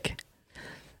I take?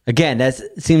 Again, that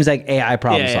seems like AI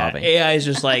problem solving. AI is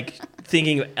just like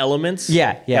thinking of elements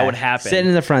Yeah. that would happen. Sitting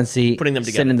in the front seat, Putting them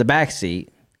sitting together. in the back seat.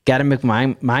 Got to make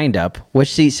my mind up.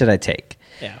 Which seat should I take?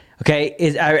 Yeah. Okay,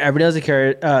 everybody knows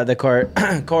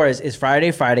the chorus is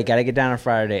Friday, gotta get down on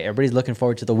Friday. Everybody's looking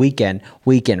forward to the weekend.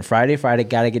 Friday,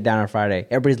 gotta get down on Friday.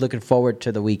 Everybody's looking forward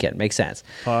to the weekend. Makes sense.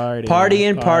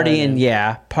 Partying,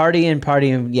 yeah.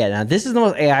 Partying, yeah. Now, this is the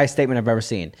most AI statement I've ever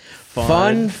seen.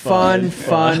 Fun.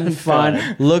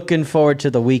 Looking forward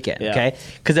to the weekend, Yeah. okay?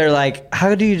 Because they're like,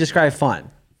 how do you describe fun?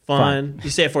 Fun. You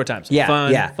say it 4 times. Yeah,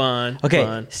 Fun. yeah. Fun. Okay,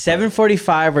 Fun.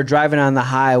 7:45. We're driving on the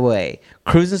highway,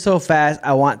 cruising so fast.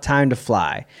 I want time to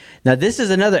fly. Now this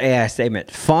is another AI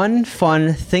statement. Fun.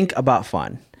 Think about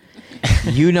fun.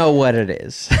 You know what it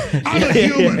is. I'm a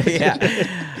human. Yeah,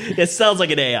 It sounds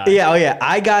like an AI. yeah. Oh yeah.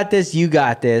 I got this. You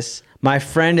got this. My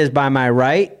friend is by my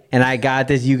right, and I got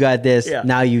this. You got this. Yeah.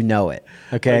 Now you know it.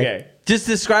 Okay. Okay. Just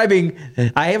describing.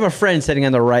 I have a friend sitting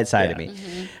on the right side of me.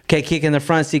 Okay, kick in the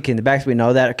front seat, kick in the back seat. We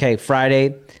know that. Okay,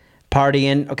 Friday,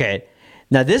 partying. Okay,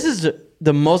 now this is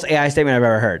the most AI statement I've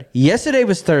ever heard. Yesterday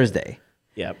was Thursday.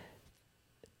 Yep.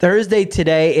 Thursday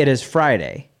today it is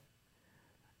Friday.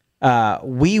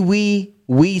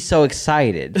 We so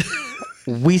excited.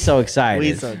 We so excited.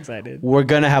 We so excited. We're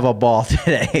gonna have a ball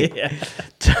today. Yeah.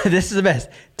 This is the best.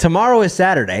 Tomorrow is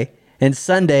Saturday, and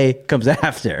Sunday comes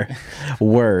after.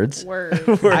 Words. Word.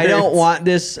 I don't want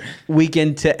this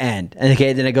weekend to end. And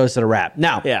okay, then it goes to the rap.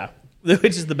 Now, Yeah. Which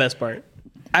is the best part.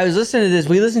 I was listening to this.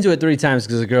 We listened to it 3 times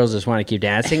because the girls just want to keep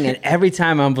dancing. And every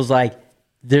time I was like,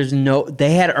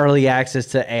 they had early access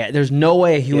to AI. There's no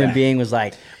way a human Yeah. being was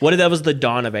like, What if that was the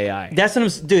dawn of AI? that's what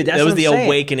I'm, dude, that's That was what the I'm saying.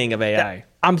 awakening of AI.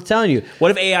 I'm telling you. What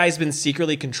if AI has been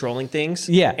secretly controlling things?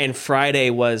 Yeah. And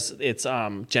Friday was its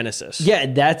Genesis. Yeah,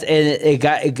 and it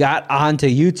got onto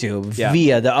YouTube Yeah.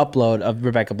 via the upload of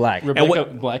Rebecca Black. Rebecca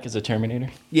Black is a Terminator.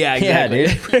 Yeah, Yeah,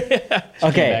 exactly. dude. Back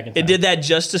Okay, in It time. did that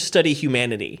just to study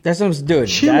humanity. that's what I'm doing.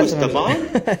 She That's was what the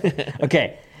I'm- mom.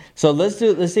 Okay, so let's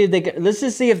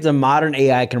just see if the modern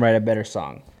AI can write a better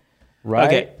song. Write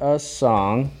Okay. a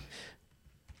song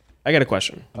I got a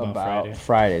question. about Friday.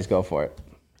 Fridays. Go for it.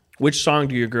 Which song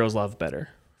do your girls love better?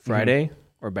 Friday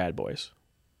or Bad Boys?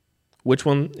 Which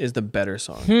one is the better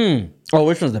song? Oh,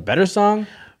 which one's the better song?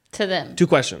 To them. 2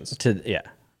 questions. Yeah.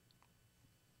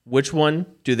 Which one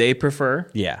do they prefer?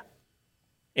 Yeah.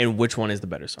 And which one is the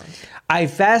better song? I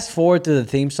fast forward to the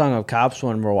theme song of Cops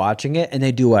when we're watching it, and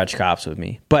they do watch Cops with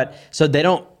me. But so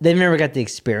they've never got to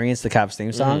experience the Cops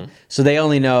theme song, so they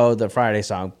only know the Friday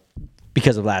song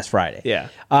because of last Friday. Yeah.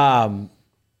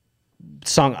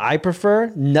 Song I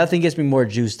prefer, nothing gets me more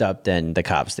juiced up than the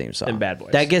Cops theme song. Than Bad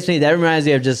Boys. That reminds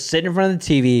me of just sitting in front of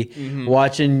the TV,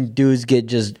 watching dudes get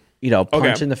just,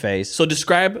 punched in the face. So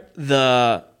describe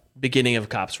the beginning of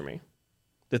Cops for me.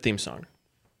 The theme song.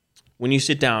 When you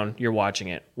sit down, you're watching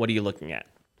it. What are you looking at?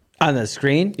 On the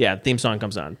screen? Yeah, the theme song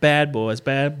comes on. Bad boys,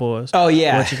 bad boys. Oh,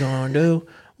 yeah. What you gonna do?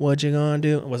 What you gonna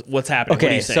do? What's happening? What are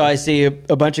Okay, you so I see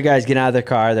a bunch of guys get out of their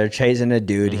car. They're chasing a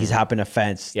dude. He's hopping a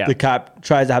fence. Yeah. The cop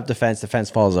tries to hop the fence. The fence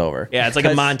falls over. Yeah, it's like a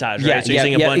 'Cause- montage, right? Yeah, So you're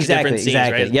seeing a bunch of different scenes,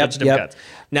 right? A bunch of different cuts.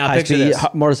 Now, picture High-speed this.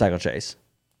 motorcycle chase.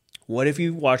 What if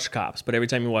you watched Cops, but every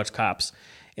time you watch Cops,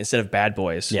 instead of Bad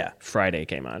Boys, Yeah. Friday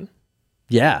came on?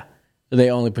 Yeah.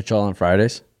 They only patrol on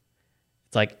Fridays.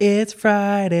 It's like, it's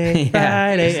Friday, Yeah.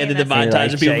 Friday. And then the Like,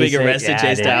 montage of people being arrested,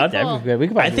 chased out. That'd be good. We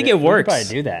could probably I think do it that. We could works.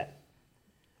 probably do that.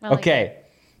 I like Okay.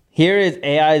 Here is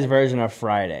AI's version of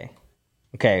Friday.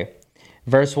 Okay.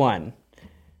 Verse 1.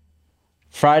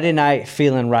 Friday night,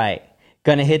 feeling right.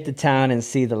 Gonna hit the town and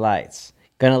see the lights.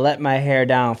 Gonna let my hair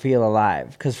down, feel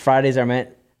alive. Because Fridays are meant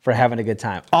for having a good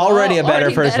time. Already a better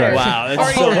already first better. verse. Wow, that's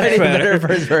Already so better. much better. Better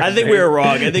first verse. I think we were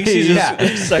wrong. I think she's just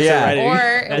Yeah. such Yeah. a writer.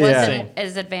 Or it That's wasn't insane.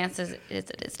 as advanced as it is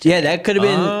today. Yeah, that could have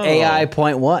been AI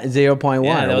 0.1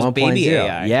 Yeah, that or was 1.0. baby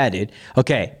AI. Yeah, dude.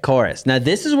 Okay, chorus. Now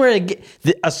this is where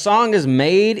a song is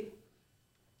made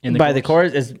In by the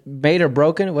chorus. Is made or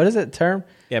broken. What is it term?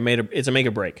 Yeah, it's a make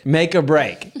or break. Make or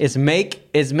break. It's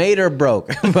made or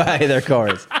broke by their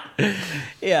chorus.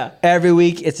 Yeah. Every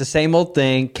week it's the same old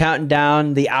thing. Counting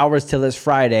down the hours till it's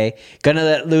Friday. Gonna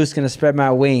let loose. Gonna spread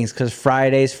my wings because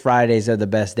Fridays are the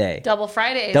best day. Double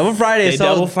Fridays. Double Friday. They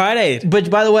double Friday. But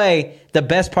by the way, the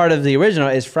best part of the original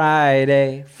is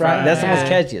Friday. That's the most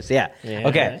Friday. catchiest. Yeah. Yeah.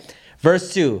 Okay.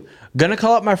 Verse 2. Gonna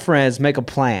call up my friends, make a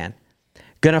plan.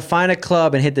 Gonna find a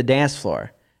club and hit the dance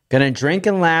floor. Gonna drink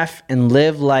and laugh and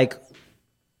live life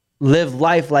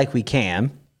like we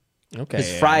can. Okay.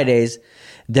 Because Fridays,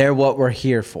 they're what we're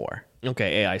here for.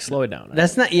 Okay, AI, slow it down.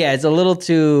 That's not. Yeah, it's a little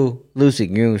too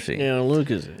loosey goosey. look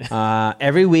at it.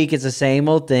 Every week it's the same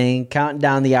old thing. Counting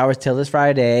down the hours till it's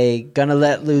Friday. Gonna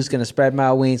let loose. Gonna spread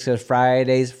my wings because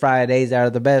Fridays are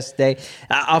the best day.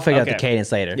 I'll figure out the Okay.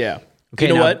 cadence later. Yeah. Okay.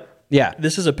 You know now- what? Yeah.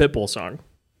 This is a Pitbull song.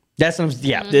 That's what I'm,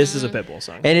 yeah. This is a Pitbull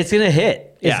song. And it's gonna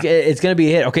hit. It's, Yeah. it's gonna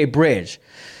be a hit. Okay, bridge.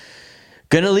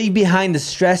 Gonna leave behind the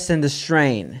stress and the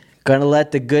strain. Gonna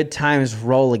let the good times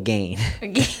roll again.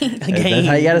 That's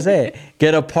how you gotta say it.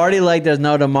 Get a party like there's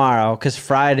no tomorrow, because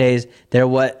Fridays they're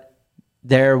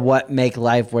what make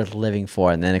life worth living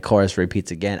for. And then the chorus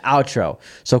repeats again. Outro.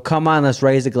 So come on, let's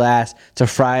raise a glass to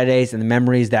Fridays and the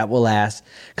memories that will last.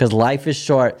 Because life is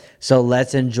short, so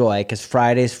let's enjoy. Because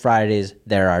Fridays,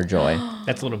 they're our joy.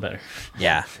 That's a little better.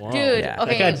 Yeah. Dude, Yeah.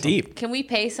 okay. That got deep. Can we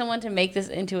pay someone to make this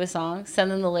into a song? Send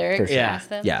them the lyrics For and sure. ask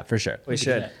them? Yeah, for sure. We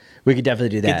should. We could definitely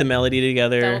do that. Get the melody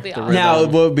together. That would be the awesome. Now,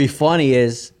 rhythm. what would be funny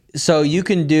is, so you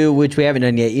can do, which we haven't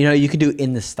done yet, you can do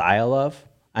in the style of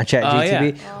on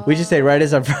ChatGPT. yeah. We just say, write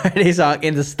us a Friday song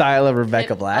in the style of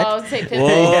Rebecca Black. Oh, say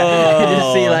Pitbull. Yeah.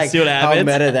 Just see like See what how happens.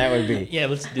 meta that would be. Yeah,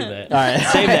 let's do that. All right,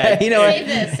 Save that. You know what? Save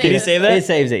this. Can you save that? It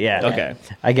saves it. Yeah. Okay.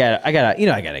 I got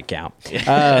to count.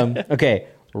 Okay.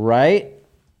 Write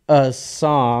a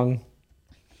song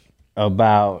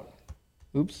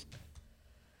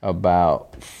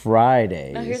about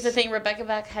Fridays. Now, here's the thing: Rebecca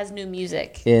Black has new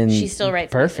music. In She still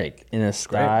writes perfect music. in a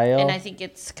style and I think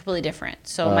it's completely different.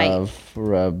 So it might of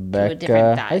Rebecca.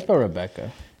 different How do you vibe. spell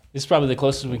Rebecca? This is probably the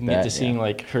closest we can get That, to seeing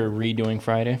like her redoing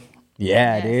Friday.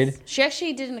 Yeah, Yes. dude. She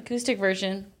actually did an acoustic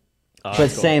version. But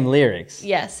same lyrics.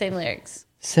 Yeah, same lyrics.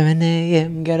 7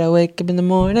 a.m. Gotta wake up in the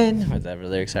morning. Whatever the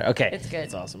lyrics are. Okay. It's good.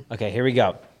 That's awesome. Okay, here we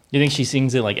go. You think she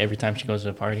sings it like every time she goes to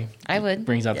a party? I would.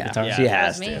 Brings out the guitar. Yeah. She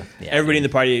has That was to. me. Yeah. Everybody in the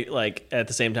party, like at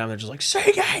the same time, they're just like, "Sing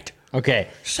it." Okay,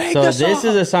 Sing so the this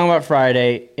song. is a song about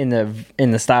Friday in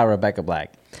the style of Rebecca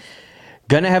Black.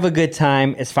 Gonna have a good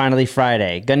time. It's finally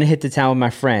Friday. Gonna hit the town with my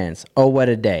friends. Oh, what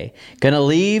a day. Gonna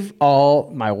leave all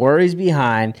my worries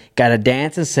behind. Gotta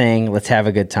dance and sing. Let's have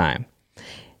a good time.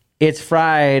 It's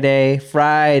Friday,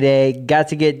 Friday. Got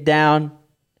to get down.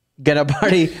 Gonna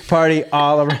party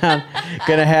all around.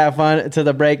 Gonna have fun till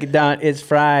the break of dawn. It's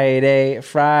Friday,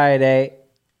 Friday.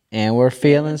 And we're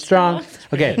feeling strong.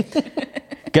 Okay.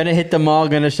 Gonna hit the mall,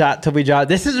 gonna shop till we drop.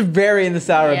 This is very in the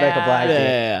style of Rebecca Yeah. Black. dude.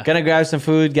 Yeah. Gonna grab some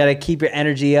food, gotta keep your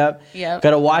energy up. Yep.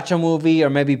 Gotta watch a movie or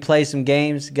maybe play some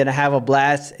games. Gonna have a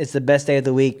blast. It's the best day of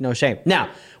the week, no shame. Now,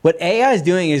 what AI is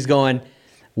doing is going,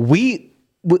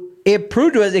 it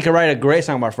proved to us it could write a great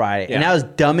song about Friday. And Yeah. now it's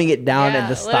dumbing it down Yeah, in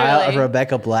the style of literally.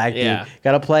 Rebecca Black. Dude. Yeah.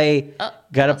 Gotta play. Oh,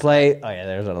 Oh yeah,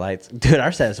 there's our lights. Dude,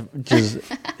 our set's just,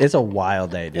 it's a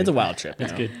wild day, dude. It's a wild trip.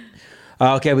 That's good.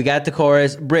 Okay, we got the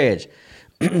chorus. Bridge.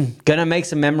 Gonna make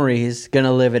some memories.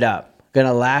 Gonna live it up.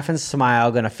 Gonna laugh and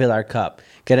smile. Gonna fill our cup.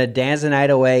 Gonna dance the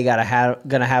night away. Gonna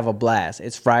have a blast.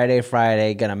 It's Friday,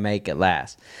 Friday. Gonna make it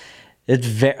last. It's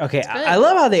very okay. I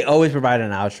love how they always provide an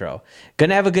outro.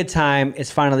 Gonna have a good time. It's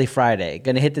finally Friday.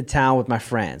 Gonna hit the town with my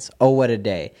friends. Oh, what a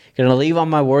day. Gonna leave all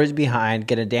my worries behind.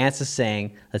 Gonna dance and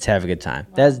sing. Let's have a good time.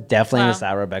 That's definitely in the Wow.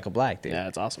 style of Rebecca Black, dude. Yeah,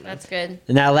 it's awesome. Man. That's good.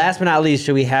 Now, last but not least,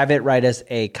 should we have it write us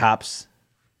a Cops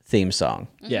theme song?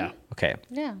 Yeah, Okay.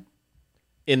 Yeah.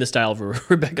 in the style of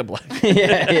Rebecca Black.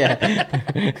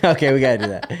 yeah. Okay, we gotta do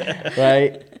that.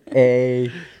 Right? A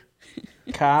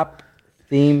cop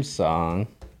theme song.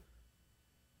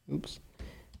 Oops.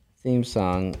 Theme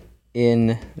song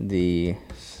in the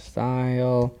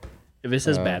style If it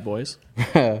says Bad Boys,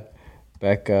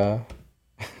 Becca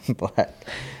Black.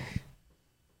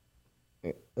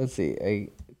 Let's see. A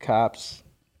cops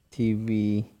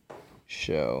TV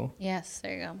show Yes.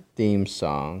 There you go. theme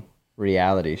song.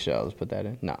 Reality show. Let's put that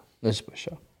in. No, let's put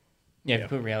show. Yeah, if you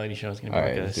put reality show, it's going to All be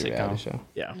right, like a let's do reality sitcom. show.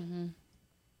 yeah,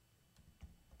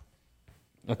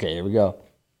 Okay, here we go.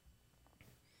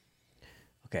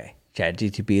 Okay,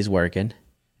 ChatGTP is working.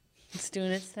 It's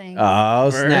doing its thing. Oh,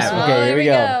 snap. Oh, Okay, here we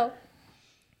go.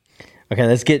 Okay,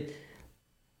 let's get.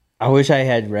 I wish I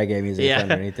had reggae music Yeah.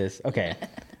 underneath this. Okay.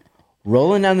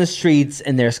 Rolling down the streets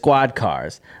in their squad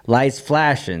cars, lights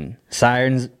flashing,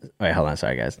 sirens. Wait, hold on.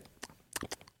 Sorry, guys.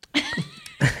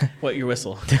 what your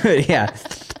whistle? Dude, yeah.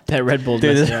 That Red Bull.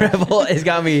 Dude, this messed me up. Rebel has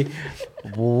got me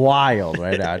wild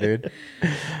right now, dude.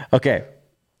 Okay.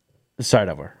 Let's start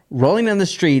over. Rolling down the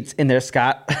streets in their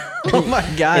Scott. Oh my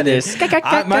God. In their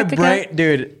Dude. My brain,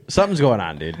 dude, something's going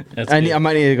on, dude. That's I good.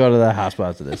 might need to go to the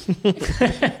hospital after this.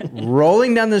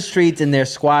 Rolling down the streets in their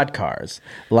squad cars,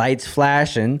 lights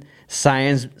flashing,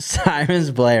 sirens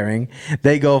blaring,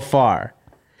 they go far.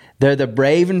 They're the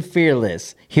brave and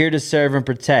fearless, here to serve and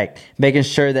protect, making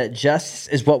sure that justice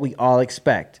is what we all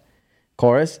expect.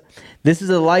 Chorus. This is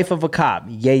the life of a cop.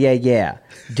 Yeah, yeah, yeah.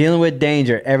 Dealing with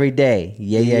danger every day.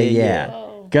 Yeah, yeah, yeah.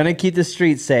 Gonna keep the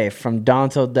streets safe from dawn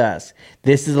till dusk.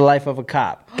 This is the life of a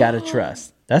cop. Gotta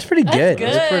trust. That's pretty good.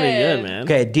 good. That's pretty good, man.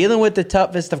 Okay, dealing with the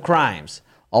toughest of crimes.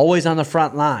 Always on the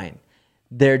front line.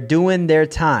 They're doing their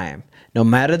time. No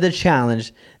matter the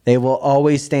challenge, they will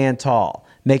always stand tall,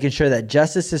 making sure that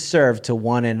justice is served to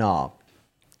one and all.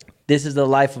 This is the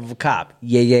life of a cop.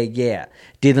 Yeah, yeah, yeah.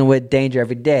 Dealing with danger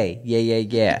every day. Yeah, yeah,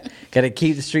 yeah. Gotta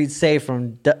keep the streets safe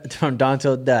from dawn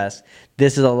till dusk.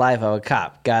 This is the life of a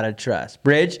cop. Gotta trust.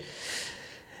 Bridge.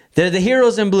 They're the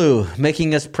heroes in blue,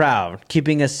 making us proud,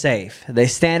 keeping us safe. They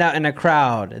stand out in a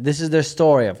crowd. This is their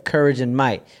story of courage and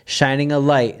might, shining a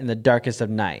light in the darkest of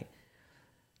night.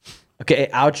 Okay,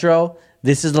 outro.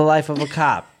 This is the life of a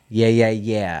cop. Yeah, yeah,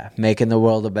 yeah. Making the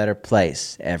world a better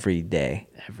place every day.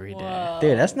 Every day. Whoa.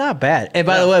 Dude, that's not bad. And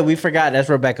by the way, we forgot that's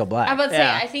Rebecca Black. I'm about to say,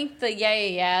 Yeah. I think the yeah,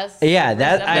 yeah, yeahs. Yeah,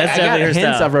 that I That's got definitely her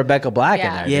hints style. of Rebecca Black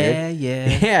Yeah. in there, dude.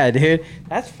 yeah. Yeah, dude.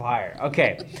 That's fire.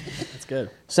 Okay. That's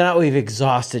good. So now we've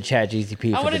exhausted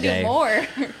ChatGTP I for want the to day. do more.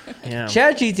 Yeah.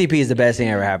 ChatGTP is the best thing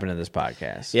ever happened to this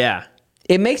podcast. Yeah.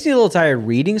 It makes me a little tired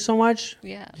reading so much,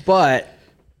 yeah. but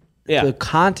Yeah. the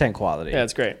content quality Yeah,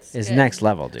 it's great. is good. next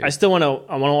level, dude. I still want to.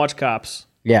 I want to watch Cops,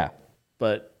 Yeah.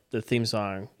 but the theme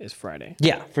song is Friday.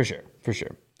 Yeah, for sure. For sure.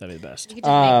 That'd be the best. You could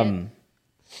just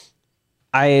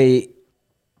make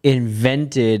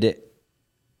it.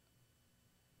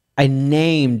 I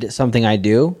named something I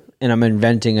do, and I'm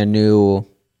inventing a new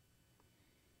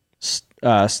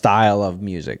style of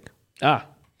music. Ah.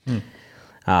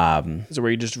 Is it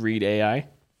where you just read AI?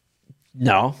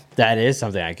 No, that is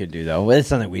something I could do, though. It's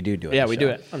something we do. On Yeah, the we show. do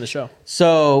it on the show.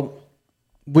 So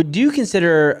would you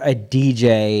consider a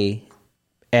DJ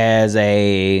as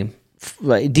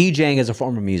DJing as a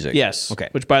form of music? Yes. Okay.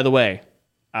 Which, by the way,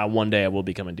 one day I will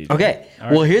become a DJ. Okay.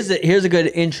 Well, here's a good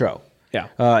intro.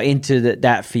 Yeah. Into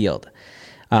that field.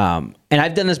 And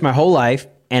I've done this my whole life,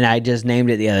 and I just named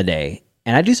it the other day.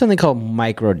 And I do something called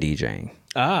micro DJing.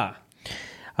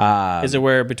 Is it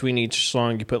where between each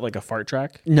song you put like a fart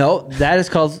track? No, that is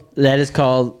called. We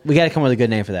got to come up with a good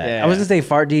name for that. Yeah, I was gonna say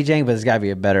fart DJing, but it's got to be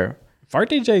a better. Fart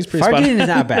DJ is pretty Fart spot on. DJing is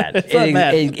not bad. It's not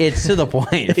bad. It's to the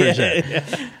point for sure.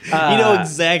 You know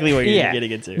exactly what you're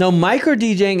getting into. No, micro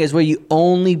DJing is where you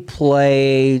only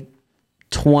play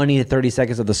 20 to 30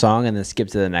 seconds of the song and then skip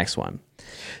to the next one.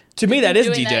 To me, that is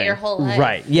Doing DJing. that your whole life.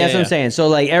 Right. Yeah, that's what I'm saying. So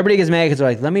like everybody gets mad because they're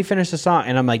like, let me finish the song.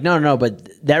 And I'm like, no, but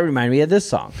that reminded me of this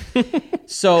song.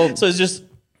 So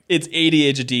It's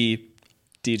ADHD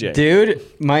DJ. dude,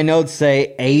 my notes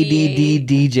say ADD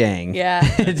DJing. Yeah.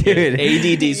 Dude.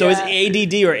 ADD. So Yeah.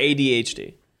 it's ADD or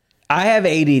ADHD? I have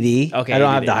ADD. Okay, I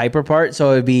don't have ADD. the hyper part.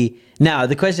 So it would be, now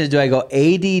the question is, do I go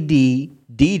ADD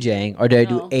DJing or do I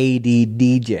do No. AD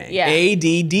DJing? Yeah.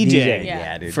 AD DJ.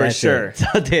 Yeah. dude. For that's sure. it.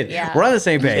 So, dude, Yeah. we're on the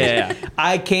same page. Yeah.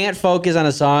 I can't focus on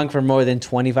a song for more than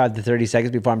 25 to 30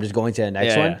 seconds before I'm just going to the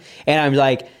next Yeah, one. yeah. And I'm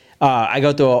like, I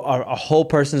go through a whole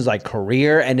person's like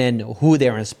career and then who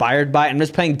they were inspired by. I'm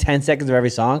just playing 10 seconds of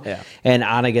every song. Yeah. And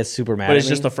Anna gets super mad But at it's me.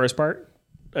 just the first part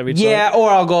of each Yeah, song?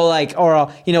 or I'll go like, or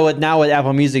I'll, now with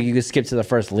Apple Music, you can skip to the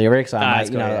first lyrics. I might, that's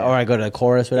cool, yeah. or I go to the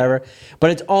chorus, whatever.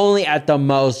 But it's only at the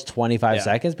most 25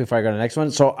 seconds before I go to the next one.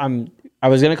 So I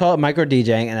was gonna call it micro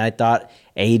DJing, and I thought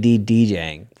AD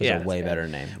DJing was Yeah. a way better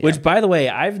name. Which, by the way,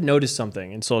 I've noticed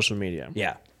something in social media.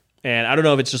 yeah, And I don't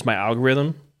know if it's just my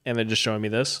algorithm and they're just showing me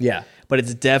this. Yeah. But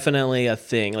it's definitely a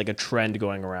thing, like a trend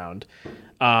going around,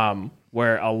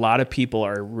 where a lot of people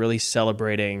are really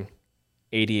celebrating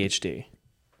ADHD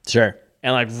sure.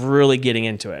 and like really getting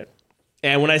into it.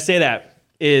 And when I say that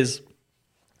is,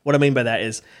 what I mean by that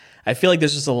is, I feel like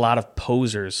there's just a lot of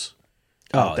posers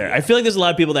out there. yeah. I feel like there's a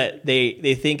lot of people that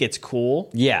they think it's cool.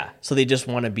 Yeah. So they just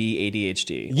want to be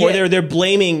ADHD. Yeah. Or they're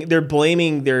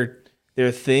blaming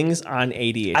their things on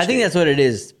ADHD. I think that's what it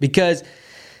is, because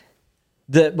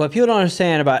what people don't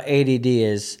understand about ADD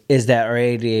is that, or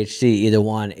ADHD, either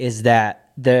one, is that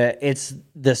it's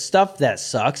the stuff that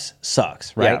sucks,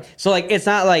 right? Yeah. So like it's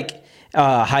not like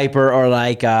hyper or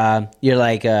like you're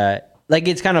like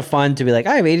it's kind of fun to be like,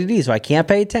 I have ADD, so I can't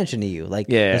pay attention to you. Like,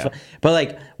 Yeah. that's fun. But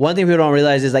like one thing people don't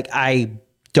realize is like I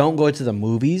don't go to the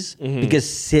movies Mm-hmm. because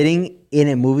sitting in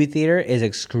a movie theater is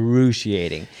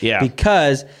excruciating. Yeah.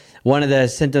 Because one of the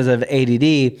symptoms of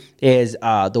ADD is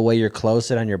the way you're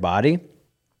close-sit on your body.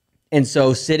 And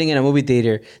so sitting in a movie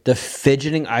theater, the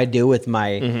fidgeting I do with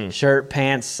my shirt,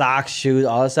 pants, socks, shoes,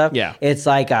 all that stuff, Yeah. it's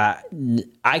like I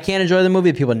can't enjoy the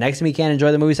movie. People next to me can't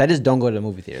enjoy the movie, so I just don't go to the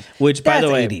movie theater. Which, by That's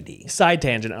the way, ADD. side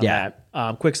tangent on Yeah.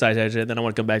 that. Quick side tangent, then I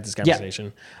want to come back to this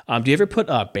conversation. Do you ever put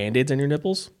Band-Aids on your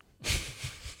nipples?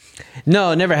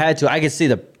 No, never had to. I could see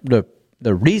the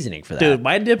reasoning for that. Dude,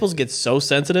 my nipples get so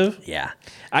sensitive. Yeah.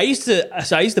 I used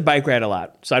to bike ride a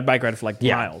lot. So I'd bike ride for like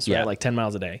Yeah, miles, yeah. right? Like 10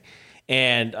 miles a day.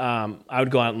 And I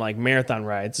would go on like marathon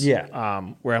rides. Yeah.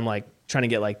 Where I'm like trying to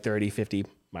get like 30, 50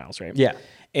 miles, right? Yeah.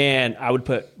 And I would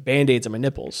put Band-Aids on my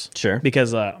nipples. Sure.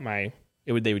 Because they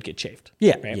would get chafed.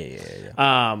 Yeah. Right?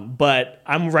 Yeah. But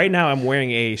I'm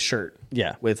wearing a shirt.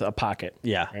 Yeah. With a pocket.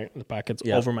 Yeah. Right? The pocket's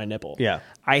Yeah. over my nipple. Yeah.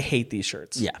 I hate these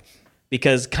shirts. Yeah.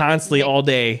 Because constantly all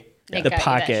day Nick the got you that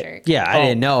pocket. shirt. Yeah, I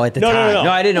didn't know at the No, time.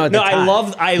 no. I didn't know at the no, time.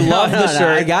 I love the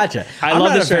shirt. I gotcha. I I'm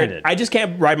love not the shirt. offended. I just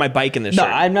can't ride my bike in this No,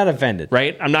 shirt. I'm not offended.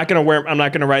 Right? I'm not gonna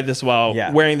ride this while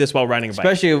Yeah. wearing this while riding a bike.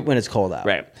 Especially when it's cold out.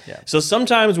 Right. Yeah. So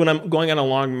sometimes when I'm going on a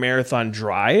long marathon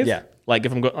drive, Yeah. like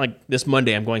if I'm going like this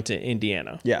Monday, I'm going to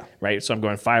Indiana. Yeah. Right. So I'm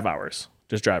going 5 hours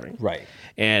just driving. Right.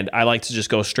 And I like to just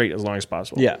go straight as long as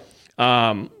possible. Yeah.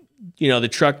 The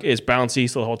truck is bouncy,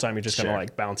 so the whole time you're just kind of Sure.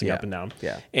 like bouncing Yeah. up and down.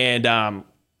 Yeah. And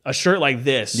a shirt like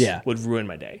this Yeah. would ruin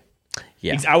my day.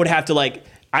 Yeah. I would have to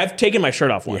I've taken my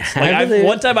shirt off once. Yeah, I believe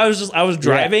One it. time I was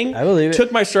driving, I believe it.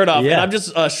 took my shirt off, Yeah. and I'm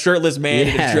just a shirtless man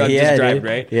in a truck yeah, just driving,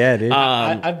 dude. right? Yeah, dude.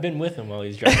 I've been with him while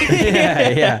he's driving.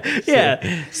 yeah.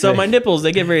 Yeah. So my nipples,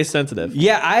 they get very sensitive.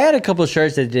 Yeah, I had a couple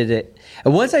shirts that did it.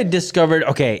 And once I discovered,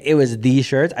 okay, it was these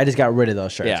shirts, I just got rid of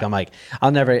those shirts. Yeah. I'm like,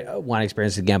 I'll never want to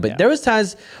experience it again. But Yeah. there was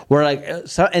times where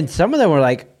and some of them were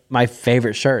like my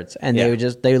favorite shirts, and Yeah.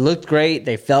 they looked great,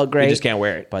 they felt great. You just can't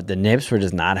wear it. But the nips were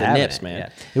just not having nips, it. man. Yeah.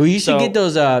 Well, you should So- get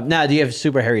those. Now, do you have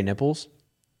super hairy nipples?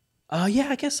 Yeah,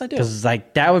 I guess I do. Because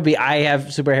like that would be, I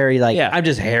have super hairy. Like Yeah. I'm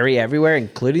just hairy everywhere,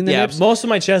 including the Yeah, nips. most of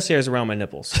my chest hair is around my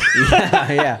nipples.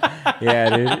 yeah,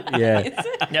 dude. Yeah.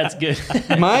 That's good.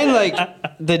 Mine, like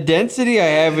the density I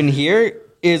have in here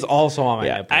is also on my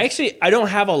Yeah. nipples. I don't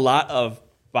have a lot of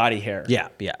body hair. Yeah.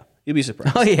 You'd be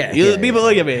surprised. Oh, yeah, People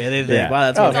look at me and they think, Yeah. wow,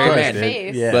 that's Oh, one of hairy course, man. dude.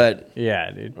 Face. Yeah. But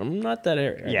Yeah, dude. I'm not that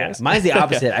hairy. I Yeah, guess. mine's the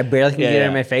opposite. I barely can Yeah, get it yeah.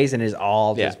 in my face, and it's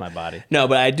all Yeah. just my body. No,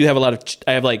 but I do have a lot of.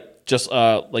 I have like just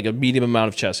like a medium amount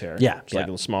of chest hair. Yeah, Just like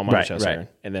yeah. a small amount Right, of chest right. hair,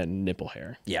 and then nipple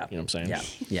hair. Yeah, you know what I'm saying.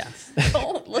 Yeah.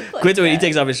 Don't look like Quinton, when he that.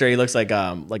 takes off his shirt, he looks like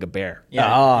a bear.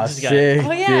 Oh, Just got- sick.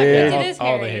 Oh yeah, dude. it is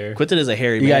all the hairy. hair. Quinton is a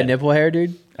hairy You man. got nipple hair,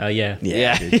 dude? Yeah.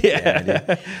 Yeah, dude.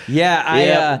 yeah.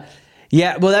 Yeah,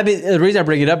 yeah. Well, the reason I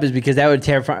bring it up is because that would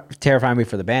terrify me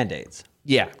for the Band-Aids.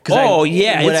 Yeah. Oh,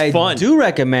 yeah, what it's I fun. do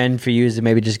recommend for you is to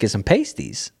maybe just get some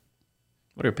pasties.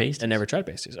 What are pasties? I never tried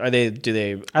pasties. Are they? Do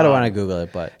they? I don't want to Google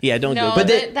it, but Yeah, don't No, do it. But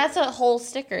they- that's a whole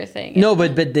sticker thing. no,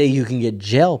 but you can get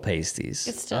gel pasties.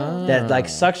 It's still that like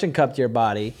suction cup to your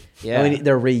body. Yeah. And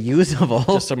they're reusable.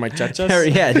 Just on my chachas?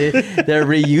 They're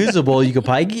reusable. You could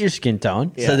probably get your skin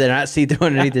tone, Yeah. so they're not see through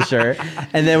underneath the shirt.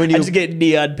 And then when I you just get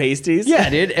neon pasties. yeah,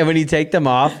 dude, and when you take them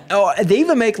off, oh, they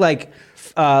even make like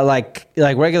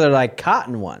regular like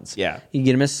cotton ones. Yeah. you can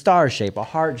get them in star shape, a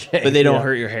heart shape, But they don't you know?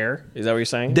 hurt your hair. Is that what you're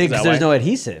saying? Is Because that there's why? no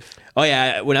adhesive. Oh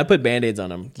yeah, when I put band-aids on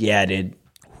them. Yeah, dude.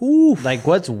 Like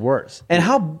what's worse? And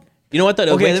how? You know what though?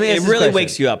 Okay, let me ask It this really question.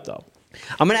 wakes you up though.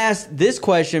 I'm gonna ask this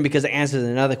question because it answers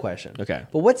another question. Okay.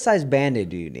 But what size Band-Aid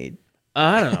do you need?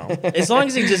 I don't know. As long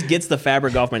as it just gets the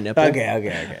fabric off my nipple. Okay.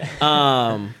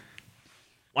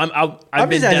 I've I'm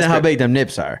been just asking how desperate. big them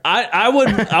nips are. I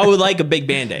would like a big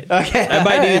band-aid. Okay. I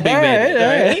might need a big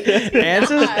band-aid. All right.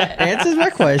 Answers my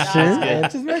question.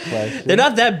 Answers my question. They're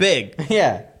not that big.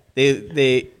 Yeah.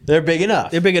 They're big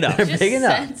enough. They're big enough. They're Yeah, just big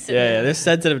enough. sensitive. yeah, they're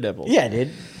sensitive nipples. Yeah,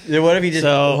 dude. Then what if you just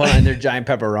So- hold on, they're giant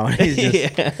pepperonis? Just,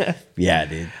 Yeah. yeah,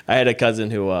 dude. I had a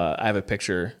cousin who I have a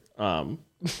picture. You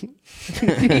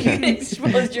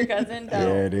exposed your cousin.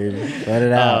 No. dude. Let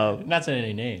it out. Um, Not saying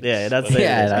any names. yeah, that's but- it.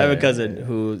 Yeah, I have a yeah, cousin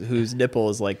whose nipple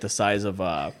is like the size of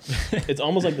it's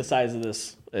almost like the size of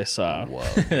this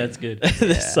That's good.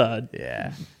 this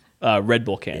yeah. Red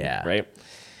Bull can, Yeah. right?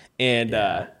 And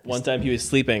one time he was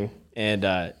sleeping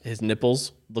and his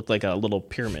nipples looked like a little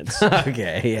pyramids.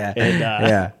 Okay, yeah.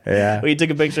 And yeah. we took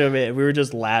a picture of it and we were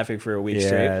just laughing for a week Yeah,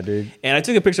 straight. dude. And I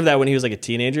took a picture of that when he was like a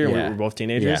teenager. And Yeah. we were both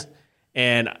teenagers. Yeah.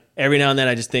 And every now and then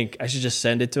I just think I should just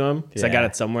send it to him because I got Yeah.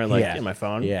 it somewhere like Yeah. in my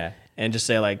phone. Yeah. And just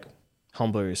say like,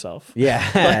 humble yourself.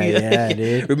 Yeah, yeah,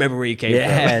 dude. Remember where you came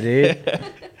Yeah, from. dude.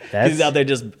 That's He's out there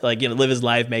just like, live his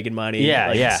life making money. Yeah,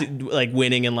 like, yeah. like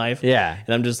winning in life. Yeah.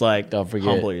 And I'm just like, Don't forget.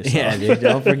 humble yourself. Yeah, dude.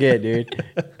 Don't forget, dude.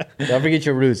 Don't forget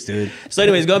your roots, dude. So,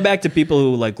 anyways, going back to people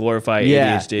who like glorify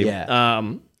Yeah, ADHD, yeah.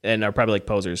 and are probably like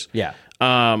posers. Yeah.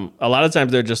 A lot of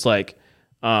times they're just like,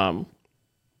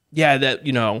 yeah, that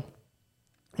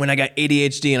when I got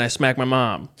ADHD and I smacked my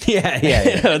mom. Yeah.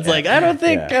 It's like I don't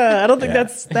think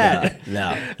that's that. No.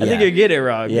 I think you get it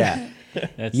wrong. Yeah.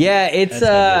 That's, Yeah, it's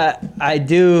I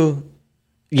do.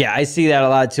 Yeah, I see that a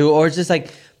lot too. Or it's just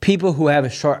like people who have a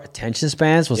short attention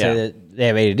spans will say Yeah. that they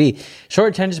have ADD.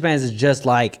 Short attention spans is just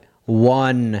like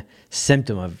one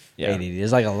symptom of Yeah. ADD.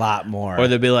 There's like a lot more. Or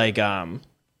they'll be like,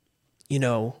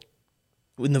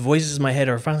 when the voices in my head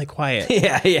are finally quiet.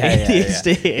 yeah.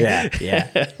 ADHD.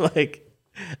 Yeah. Like,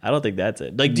 I don't think that's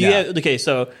it. Like, do you No. have? Okay,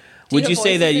 so would have you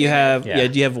say voices that in you your have? head? Yeah. Yeah.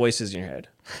 Do you have voices in your head?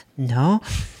 No,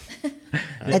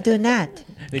 I do not.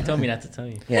 They told me not to tell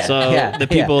you. Yeah. So yeah. the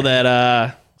people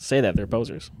that say that they're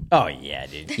posers. Oh yeah,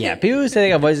 dude. Yeah, people who say they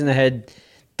got voices in the head,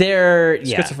 they're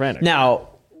Schizophrenic. Now,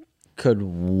 could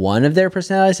one of their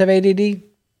personalities have ADD?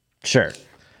 Sure,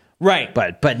 Right.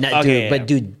 but not, Okay, but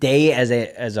do they as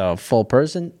a full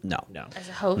person? No, no. As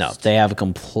a host. no. They have a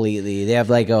completely. They have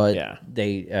like a. Yeah.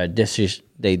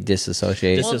 They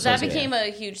disassociate. Well, that Disassociate. became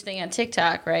a huge thing on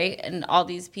TikTok, right? And all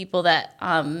these people that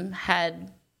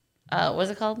had, what's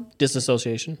it called?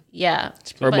 Disassociation. Yeah,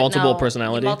 Or But multiple no,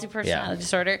 personality? multi-personality Yeah.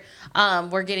 disorder.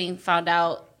 We're getting found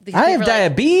out. because I people have are like-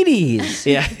 diabetes.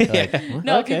 Yeah.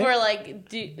 No, Okay. people are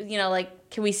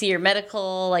like, can we see your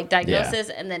medical diagnosis?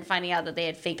 And then finding out that they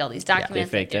had faked all these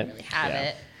documents. They faked didn't it. really have Yeah.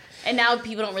 it. And now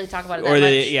people don't really talk about it that Or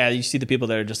much. you see the people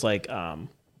that are just like,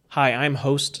 hi, I'm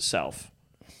host self.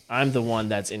 I'm the one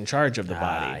that's in charge of the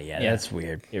body. Yeah, that's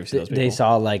weird. You ever see those They people?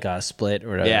 saw like a Split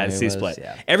or whatever. Yeah, it see was. Split.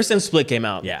 Yeah. Ever since Split came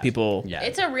out, Yeah. people. Yeah.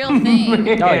 It's a real thing.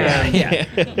 Oh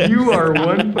yeah. You are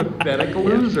one pathetic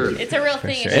loser. It's a real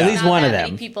thing. It's sure. just At least not one of that many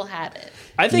them. people have it.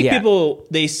 I think Yeah. people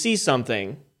they see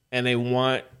something and they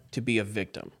want to be a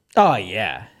victim. Oh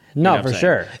yeah. You No, know what for I'm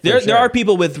saying? sure. There are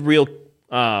people with real.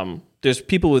 There's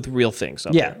people with real things.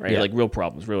 Out Yeah, there, right? yeah. Like real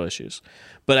problems, real issues.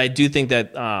 But I do think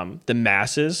that the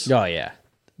masses. Oh yeah.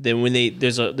 Then when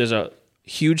there's a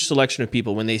huge selection of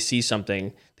people when they see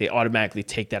something, they automatically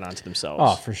take that onto themselves.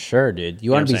 Oh, for sure, dude.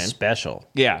 You want what to I'm be saying? special.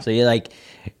 Yeah. So you're like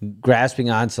grasping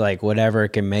onto like whatever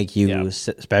can make you Yeah.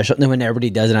 special. And then when everybody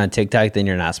does it on TikTok, then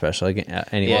you're not special again,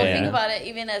 anymore. Well, Yeah. think about it.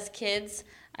 Even as kids,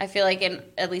 I feel like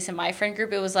at least in my friend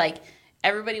group, it was like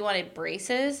everybody wanted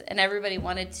braces and everybody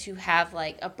wanted to have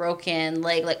like a broken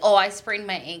leg. Like, oh, I sprained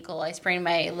my ankle, I sprained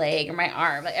my leg or my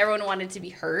arm. Like everyone wanted to be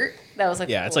hurt. That was like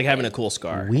Yeah, it's like having a cool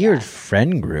scar. Weird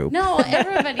friend group. No,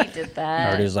 everybody did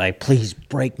that. Artie's like, please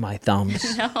break my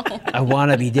thumbs. No. I want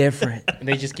to be different. And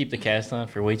they just keep the cast on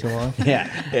for way too long.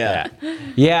 Yeah.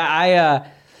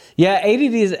 Yeah,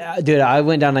 ADD is, dude, I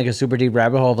went down like a super deep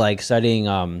rabbit hole of like studying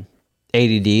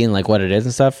ADD and like what it is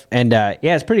and stuff. And yeah,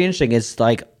 it's pretty interesting. It's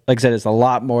like I said, it's a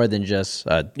lot more than just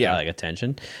like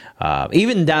attention.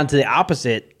 Even down to the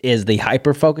opposite is the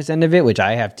hyper focus end of it, which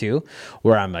I have too,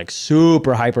 where I'm like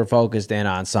super hyper focused in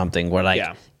on something where like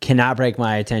cannot break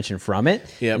my attention from it.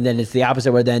 Yep. And then it's the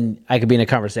opposite where then I could be in a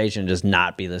conversation and just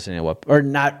not be listening to what, or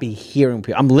not be hearing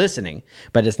people. I'm listening,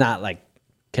 but it's not like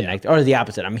connect, or the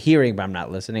opposite. I'm hearing, but I'm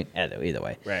not listening. Either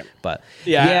way, Right. But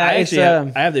Yeah, I it's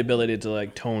actually I have the ability to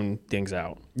like tone things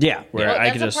out. yeah. Where Well, I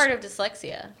that's can a just part of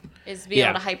dyslexia is being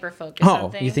Yeah. able to hyper focus on Oh,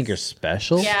 things. you think you're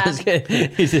special? Yeah.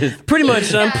 He's just- pretty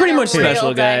much. I'm pretty much Real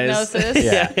special, guys. diagnosis.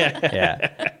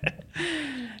 yeah.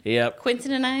 Yep.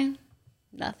 Quentin and I,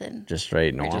 nothing. Just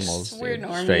straight normals. we're dude.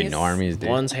 normies. Straight normies, dude.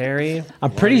 One's hairy.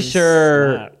 I'm pretty one's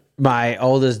sure not. my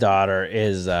oldest daughter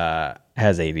is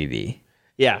has ADD.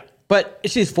 Yeah. But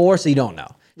she's 4, so you don't know.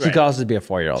 She Right. could also be a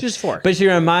 4-year-old. She's 4. But she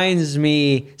reminds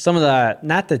me some of the,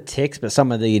 not the tics, but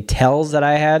some of the tells that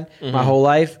I had my whole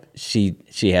life. She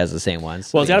has the same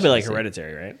ones. Well, it's got to be like Interesting.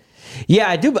 hereditary, right? Yeah,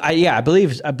 I do. I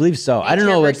believe so. I don't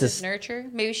know Nature what versus this. nurture.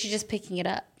 Maybe she's just picking it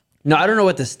up. No, I don't know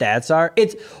what the stats are.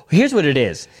 Here's what it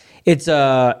is. It's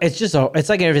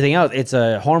like everything else. It's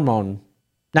a hormone,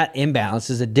 not imbalance.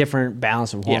 It's a different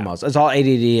balance of hormones. It's all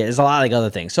ADD. It's a lot like other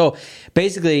things. So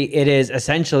basically, it's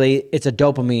a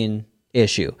dopamine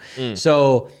issue.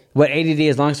 So what ADD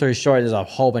is, long story short, there's a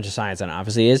whole bunch of science on it,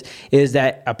 obviously, is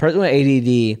that a person with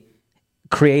ADD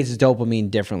creates dopamine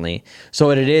differently. So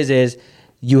what it is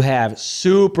you have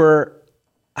super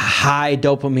high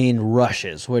dopamine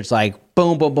rushes, where it's like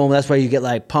boom, boom, boom. That's why you get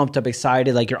like pumped up,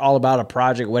 excited, like you're all about a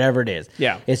project, whatever it is.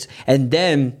 Yeah. And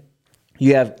then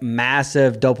you have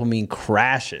massive dopamine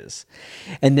crashes,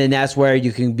 and then that's where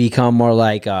you can become more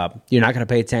like you're not going to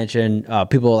pay attention.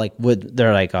 People like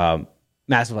they're like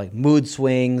massive like mood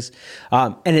swings,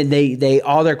 and then they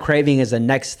all they're craving is the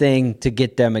next thing to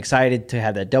get them excited to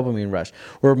have that dopamine rush.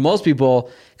 Where most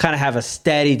people kind of have a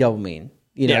steady dopamine.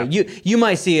 You know, you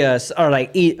might see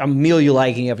eat a meal you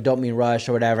like and you have a dopamine rush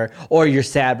or whatever, or you're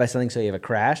sad by something so you have a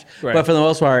crash. Right. But for the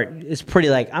most part, it's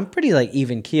I'm pretty like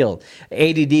even keeled.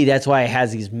 ADD, that's why it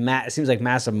has these it seems like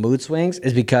massive mood swings,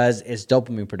 is because it's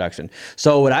dopamine production.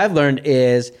 So what I've learned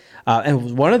is,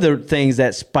 and one of the things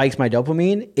that spikes my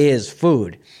dopamine is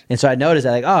food. And so I noticed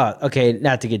that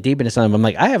not to get deep into something, but I'm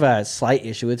like, I have a slight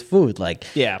issue with food. Like,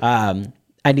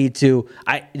 I need to,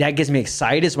 that gets me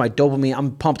excited. So my dopamine,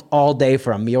 I'm pumped all day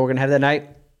for a meal we're going to have that night.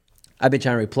 I've been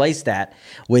trying to replace that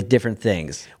with different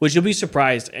things. Which you'll be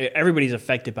surprised. Everybody's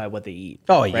affected by what they eat.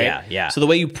 Oh, right? yeah. So the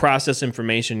way you process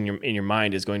information in your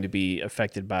mind is going to be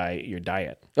affected by your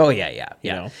diet. Oh, yeah.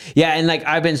 You know? Yeah, and like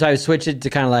I switched it to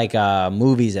kind of like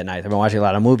movies at night. I've been watching a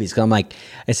lot of movies because I'm like,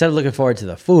 instead of looking forward to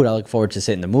the food, I look forward to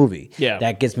sitting in the movie. Yeah.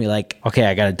 That gets me like, okay,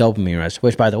 I got a dopamine rush.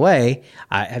 Which, by the way,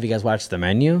 have you guys watched The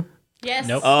Menu? Yes.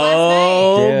 Nope.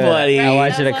 Oh, Dude, buddy. I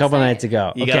watched it a Last couple night. nights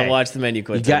ago. You Okay. gotta watch The Menu,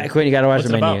 Quentin. Quinn, you gotta watch What's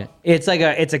The it Menu.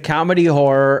 about? It's a comedy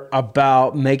horror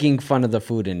about making fun of the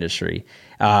food industry,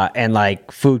 and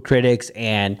like food critics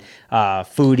and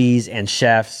foodies and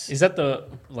chefs. Is that the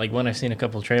one I've seen a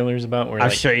couple trailers about? Where I'm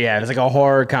sure, yeah. It's like a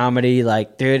horror comedy.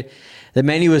 Like, dude, The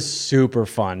Menu was super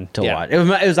fun to Yeah. watch. It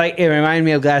was like, it reminded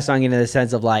me of Glass Onion in the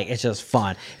sense of like, it's just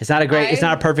fun. It's not it's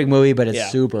not a perfect movie, but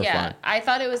it's super Yeah, fun. I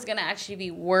thought it was gonna actually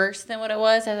be worse than what it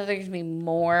was. I thought there was gonna be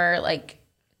more like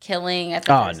killing. I thought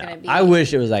there Oh was no, gonna be. I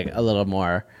wish it was like a little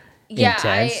more intense,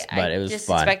 but I it was just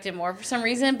fun. expected more for some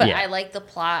reason. But Yeah. I liked the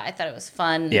plot. I thought it was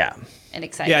fun. Yeah. and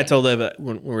exciting. Yeah, I told Liv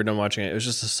when we were done watching it, it was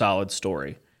just a solid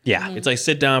story. Yeah. It's like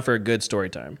sit down for a good story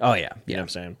time. Oh yeah. You know what I'm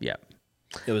saying? Yeah.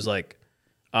 It was like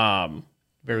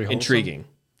very wholesome. intriguing.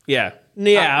 Yeah.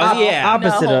 Yeah.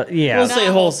 Opposite No. of yeah. We'll say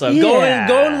wholesome. Yeah.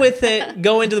 Going with it.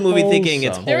 Go into the movie thinking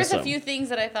it's Wholesome. There was wholesome. a few things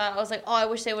that I thought I was like, oh, I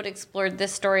wish they would have explored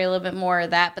this story a little bit more or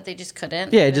that, but they just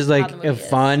couldn't. Yeah, That's just how like the a movie is.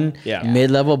 fun Yeah.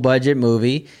 mid-level budget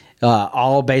movie.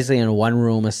 all basically in one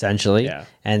room essentially. Yeah.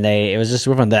 And it was just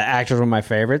super fun. The actors were my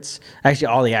favorites. Actually,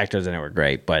 all the actors in it were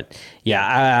great. But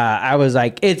yeah, I was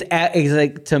like, it's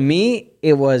like, to me,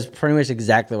 it was pretty much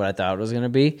exactly what I thought it was going to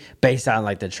be based on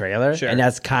like the trailer. Sure. And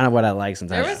that's kind of what I like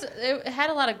sometimes. It had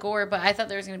a lot of gore, but I thought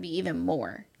there was going to be even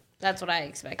more. That's what I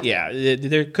expected. Yeah,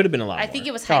 there could have been a lot I more. think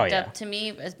it was hyped yeah. up to me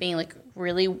as being like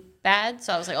really bad.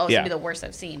 So I was like, oh, it's Yeah. going to be the worst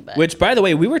I've seen. But Which, by the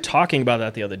way, we were talking about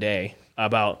that the other day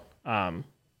about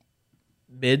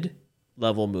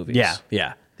mid-level movies. Yeah.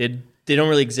 Yeah. They don't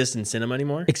really exist in cinema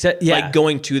anymore. Except, yeah. Like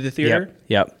going to the theater.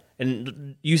 Yep.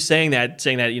 And you saying that,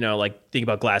 like, think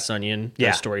about Glass Onion, the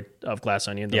Yeah. story of Glass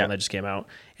Onion, the Yeah. one that just came out,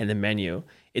 and The Menu.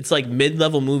 It's like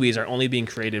mid-level movies are only being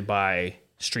created by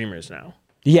streamers now.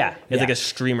 Yeah. It's like a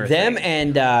streamer Them thing.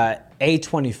 and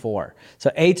A24.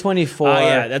 So A24. Oh,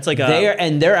 yeah, that's like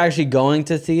they're actually going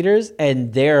to theaters,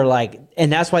 and they're like,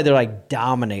 and that's why they're like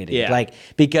dominating. Yeah. Like,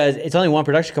 because it's only one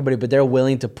production company, but they're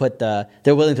willing to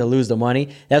lose the money.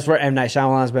 That's where M. Night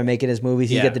Shyamalan's been making his movies.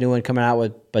 He's Yeah. got the new one coming out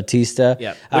with Batista.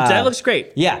 Yeah. Which that looks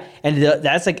great. Yeah. And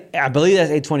that's like, I believe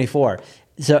that's A24.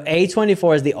 So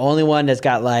A24 is the only one that's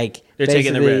got like, They're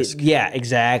taking the basically- risk. Yeah,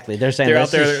 exactly. They're saying, They're out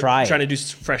let's there just try trying it. to do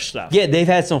fresh stuff. Yeah, they've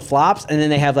had some flops, and then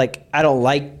they have like, I don't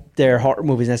like their horror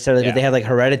movies necessarily, Yeah. but they have like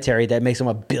Hereditary that makes them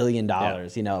 $1 billion.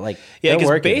 You know, like Yeah, they're because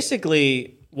working.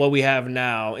 basically what we have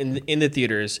now in the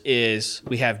theaters is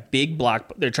we have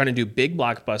they're trying to do big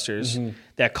blockbusters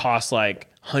that cost like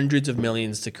hundreds of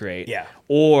millions to create. Yeah.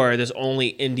 Or there's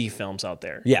only indie films out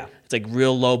there. Yeah. It's like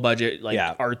real low budget, like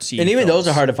yeah, artsy. and even films. those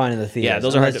are hard to find in the theaters. Yeah,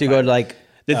 those are hard unless to you go find. to like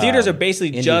The theaters are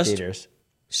basically indie just theaters.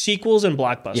 sequels and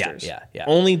blockbusters. Yeah.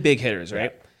 Only big hitters,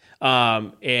 right?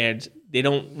 And they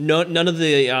don't. None of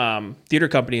the theater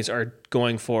companies are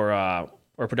going for,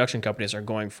 or production companies are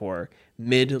going for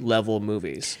mid-level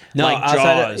movies. No, like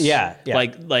outside of- Jaws. yeah.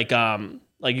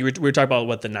 Like we were talking about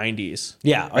what the '90s.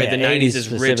 Yeah, right. The 80s '90s is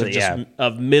rich of specifically, just yeah.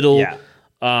 of middle, Yeah.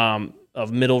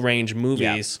 of middle range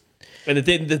movies. And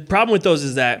the problem with those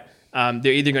is that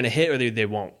they're either going to hit or they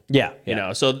won't. Yeah, You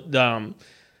know, so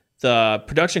the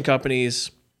production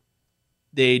companies,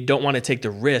 they don't want to take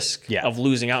the risk Yeah. of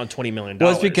losing out on $20 million.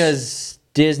 Well, it's because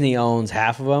Disney owns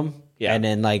half of them. Yeah. And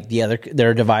then like the other,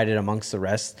 they're divided amongst the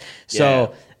rest.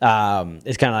 So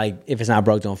it's kind of like, if it's not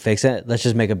broke, don't fix it. Let's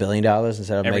just make $1 billion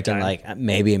instead of Every making time. like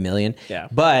maybe $1 million. Yeah.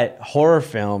 But horror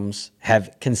films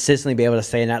have consistently been able to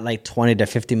stay in that like $20 to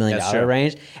 $50 million That's true.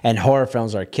 range, and horror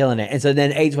films are killing it. And so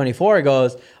then A24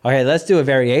 goes, okay, let's do a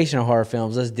variation of horror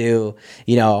films. Let's do,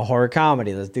 a horror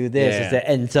comedy. Let's do this. Yeah. Let's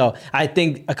do- And so I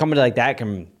think a company like that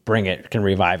can can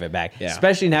revive it back. Yeah.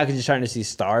 Especially now because you're starting to see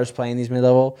stars playing these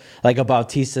mid-level. Like a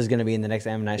Bautista is going to be in the next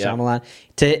M. Night Yeah.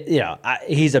 Shyamalan.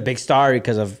 He's a big star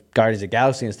because of Guardians of the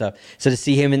Galaxy and stuff. So to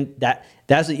see him in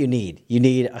that's what you need. You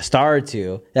need a star or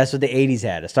two. That's what the 80s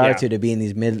had, a star Yeah. or two to be in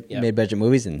these mid-budget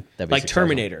movies. And that'd be like successful.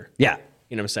 Terminator. Yeah.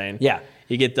 You know what I'm saying? Yeah.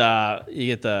 You get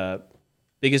the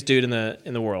biggest dude in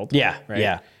the world. Yeah, Right.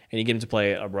 yeah. And you get him to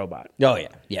play a robot. Oh, yeah.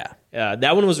 Yeah.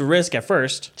 That one was a risk at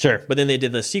first. Sure. But then they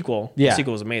did the sequel. Yeah. The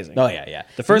sequel was amazing. Oh, yeah.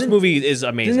 The first Then- movie is Then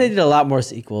amazing. they did a lot more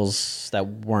sequels that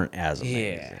weren't as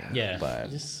amazing. Yeah. Yeah. But-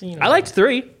 Just, you know, I liked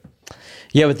 3.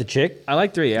 Yeah, with the chick. I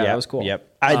liked 3. Yeah, that was cool. Yep.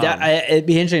 It'd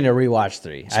be interesting to rewatch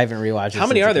 3. I haven't rewatched it. How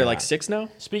many since are it there? came Like out. 6 now?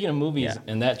 Speaking of movies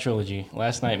Yeah. in that trilogy,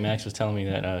 last night Max was telling me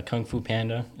that Kung Fu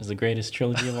Panda is the greatest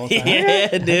trilogy of all time. Yeah,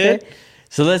 dude. Okay.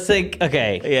 So let's think.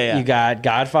 Okay. Yeah. You got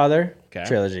Godfather Okay.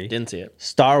 trilogy. Didn't see it.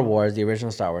 Star Wars, the original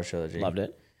Star Wars trilogy. Loved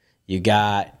it. You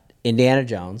got Indiana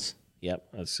Jones. Yep.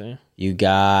 Let's see. You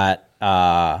got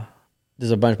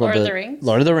there's a bunch more. Lord of the Rings?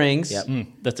 Lord of the Rings. Yep.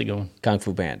 That's a good one. Kung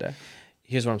Fu Panda.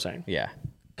 Here's what I'm saying. Yeah.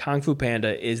 Kung Fu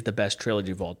Panda is the best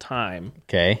trilogy of all time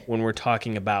Okay. when we're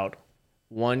talking about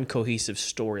one cohesive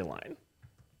storyline.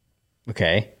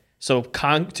 Okay. So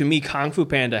to me, Kung Fu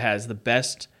Panda has the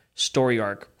best story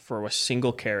arc for a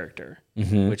single character,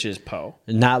 which is Poe.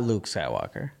 Not Luke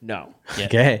Skywalker. No. Yeah.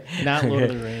 Okay. Not Lord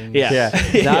of the Rings. Yeah.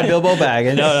 Yeah. Not Bilbo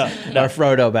Baggins. No. Or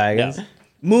Frodo Baggins. No.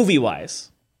 Movie-wise.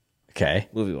 Okay.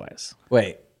 Movie-wise.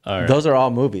 Wait. All right. Those are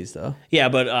all movies, though. Yeah,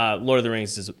 but Lord of the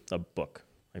Rings is a book.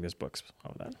 Like there's books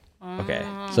of that. Okay.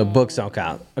 So books don't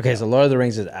count. Okay. So Lord of the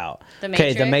Rings is out. The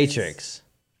Okay. The Matrix? Matrix.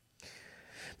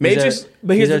 Matrix,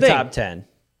 but here's These the are thing. top 10.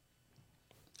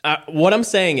 What I'm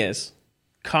saying is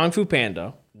Kung Fu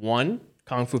Panda 1,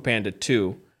 Kung Fu Panda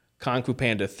 2, Kung Fu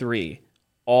Panda 3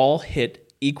 all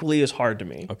hit equally as hard to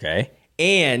me. Okay.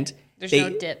 And There's no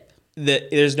dip.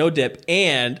 There's no dip.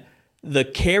 And the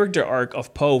character arc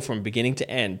of Poe from beginning to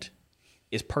end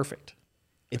is perfect.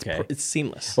 It's Okay. it's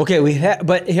seamless. Okay,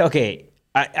 okay.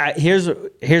 Here's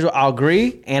what I'll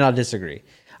agree and I'll disagree.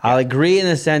 I'll agree in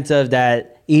the sense of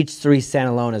that each three stand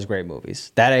alone as great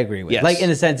movies. That I agree with. Yes. Like in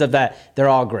the sense of that they're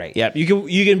all great. Yeah, you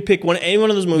can pick any one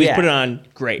of those movies, Yeah. put it on,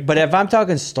 great. But if I'm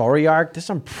talking story arc, there's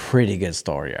some pretty good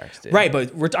story arcs, dude. Right,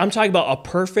 but I'm talking about a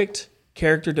perfect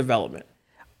character development.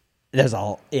 There's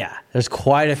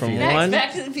quite a few. one-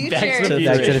 Back to the Future. Back to the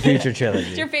Back to the Future What's trilogy.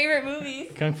 your favorite movie?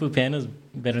 Kung Fu Panda's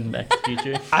better than Back to the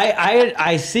Future.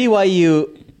 I see why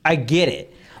I get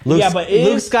it. Luke, Yeah, but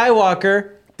Luke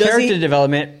Skywalker Does character he-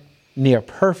 development near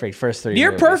perfect first three.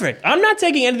 You're movies. perfect. I'm not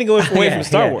taking anything away Yeah, from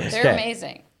Star yeah. Wars. They're Okay.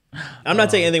 amazing. I'm not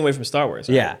taking anything away from Star Wars.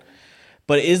 right? Yeah.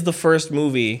 But is the first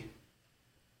movie?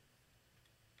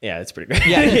 Yeah, it's pretty great.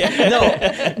 Yeah.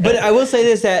 No, but I will say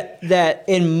this that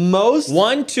in most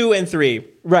 1, 2, and 3.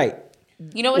 right.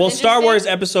 You know what's Well, Star interesting? Wars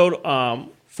episode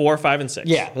 4, 5, and 6.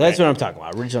 Yeah, that's what I'm talking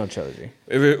about. Original trilogy.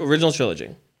 Original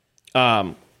trilogy.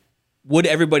 Would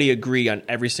everybody agree on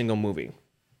every single movie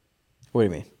What do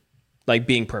you mean? like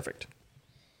being perfect?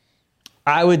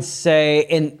 I would say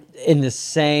in the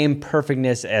same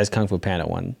perfectness as Kung Fu Panda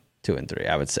 1, 2, and 3.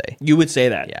 I would say. You would say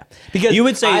that. Yeah. Because you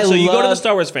would say I so. You go to the love-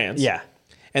 Star Wars fans. Yeah.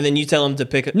 And then you tell them to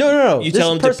pick. No. You This tell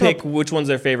is them to personal- pick which one's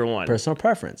their favorite one. Personal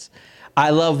preference. I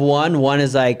love one. One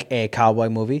is like a cowboy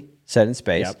movie set in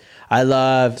space. Yep. I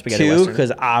love Spaghetti 2 Western.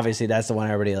 because obviously that's the one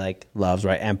everybody like loves,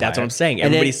 right? Empire. That's what I'm saying. And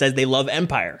Everybody then- says they love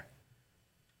Empire.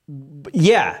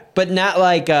 yeah, but not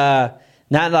like,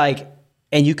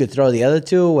 and you could throw the other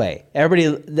two away.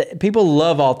 People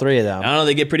love all three of them. I don't know.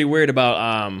 They get pretty weird about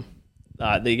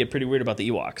the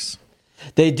Ewoks.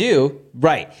 They do,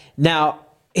 right. Now,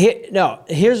 here's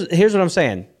what I'm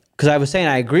saying. Because I was saying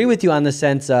I agree with you on the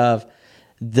sense of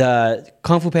the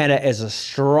Kung Fu Panda is a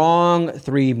strong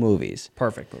 3 movies.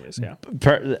 Perfect movies. Yeah.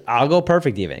 I'll go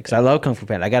perfect even because I love Kung Fu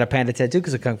Panda. I got a panda tattoo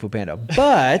because of Kung Fu Panda.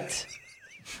 But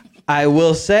I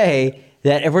will say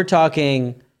that if we're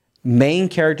talking main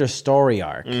character story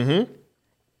arc, I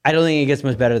don't think it gets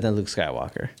much better than Luke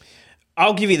Skywalker.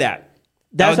 I'll give you that.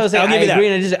 That's what I'm saying. I'll give you I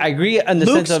agree, that. I agree in the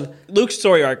sense of Luke's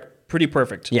story arc pretty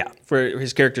perfect. Yeah. For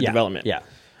his character development. Yeah.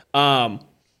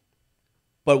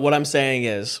 But what I'm saying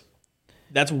is,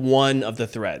 that's one of the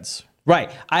threads.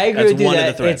 Right. I agree That's with you one of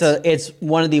that the threads. it's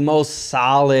one of the most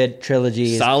solid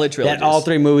trilogies. Solid trilogies. That all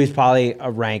 3 movies probably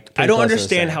rank. I don't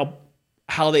understand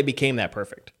how they became that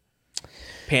perfect.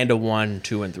 Panda 1,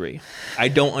 2, and 3. I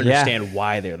don't understand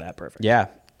why they're that perfect. Yeah.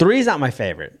 3 is not my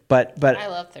favorite, but I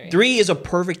love 3. 3 is a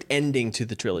perfect ending to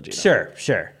the trilogy. though.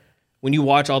 sure. When you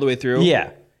watch all the way through, Yeah.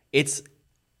 it's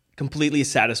completely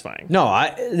satisfying. No,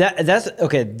 that's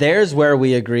okay. There's where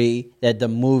we agree that the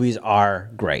movies are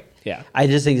great. Yeah. I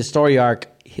just think the story arc.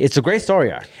 It's a great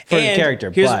story arc for the And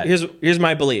character. Here's, but here's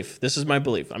my belief. This is my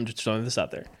belief. I'm just throwing this out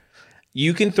there.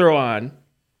 You can throw on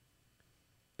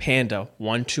Panda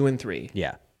 1, 2, and 3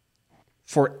 yeah,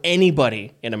 for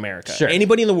anybody in America, Sure.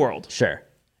 anybody in the world, sure.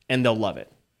 and they'll love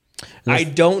it. I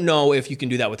don't know if you can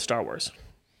do that with Star Wars.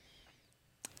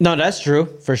 No, that's true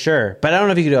for sure. But I don't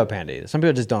know if you can do a Panda either. Some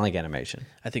people just don't like animation.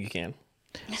 I think you can.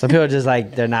 Some people just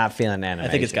like they're not feeling animation.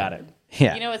 I think it's got it.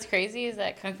 Yeah. You know what's crazy is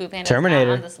that Kung Fu Panda is Terminator.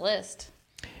 not on this list.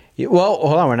 Well,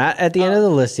 hold on. We're not at the end of the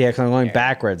list yet because I'm going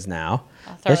backwards now.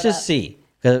 I'll throw Let's it just up. see.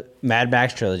 The Mad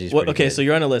Max trilogy is Well, pretty okay, good. so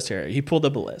you're on a list here. He pulled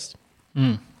up a list.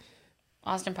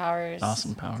 Austin Powers.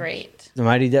 Austin Powers. Great. The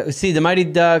Mighty Ducks. See, the Mighty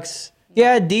Ducks.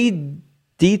 Yeah, D3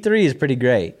 is pretty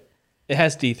great. It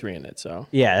has D3 in it, so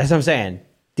Yeah, that's what I'm saying.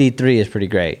 D3 is pretty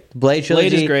great. Blade trilogy.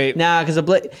 Blade is great. Nah, because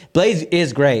Blade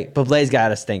is great, but Blade's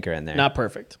got a stinker in there. not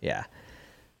perfect. Yeah.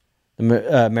 The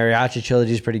Mariachi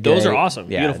trilogy is pretty good. Those are awesome.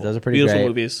 Yeah, Beautiful. those are pretty beautiful great.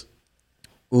 movies.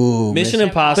 Ooh, Mission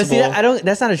Impossible. But see, I don't.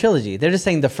 That's not a trilogy. They're just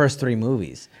saying the first 3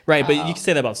 movies. Right, but you can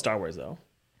say that about Star Wars though.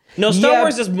 No, Star Yeah,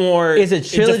 Wars is more. It's a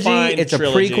trilogy. defined It's a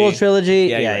trilogy. prequel trilogy.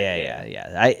 Yeah, Yeah,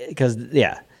 you're right. yeah. Because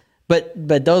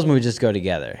but those movies just go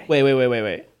together. Wait.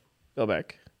 Go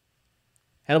back.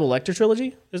 Hannibal Lecter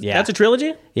trilogy? Yeah. That's a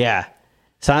trilogy? Yeah.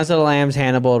 Silence of the Lambs,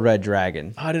 Hannibal, Red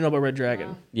Dragon. Oh, I didn't know about Red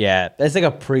Dragon. Yeah, it's like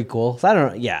a prequel. So I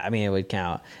don't know. Yeah, I mean, it would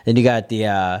count. Then you got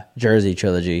the Jersey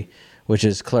trilogy, which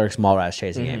is Clerks, Mallrats,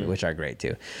 Chasing Amy, which are great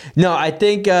too. No, I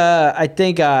think,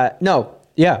 no.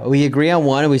 Yeah, we agree on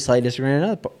one and we slightly disagree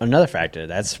on another factor.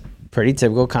 That's pretty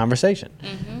typical conversation.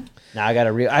 Now I got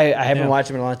to I haven't watched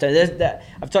them in a long time.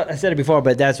 I said it before,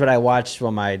 but that's what I watched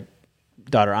when my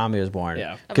daughter Ami was born.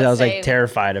 Yeah. Because I was like say,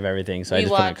 terrified of everything, so I we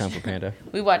just put on watched- Kung Fu Panda.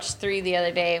 We watched 3 the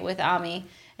other day with Ami,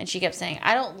 and she kept saying,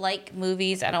 I don't like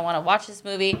movies. I don't want to watch this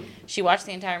movie. She watched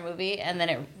the entire movie, and then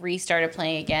it restarted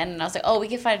playing again. And I was like, oh, we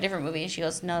can find a different movie. And she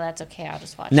goes, no, that's okay. I'll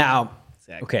just watch it. Now,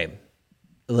 Exactly. okay,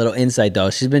 a little insight though.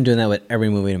 She's been doing that with every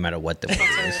movie, no matter what the movie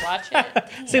So is. we watch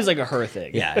it. Seems like a her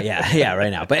thing. Yeah, right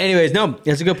now. But anyways, no,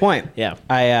 that's a good point. Yeah.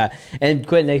 And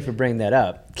Quentin, thank you for bringing that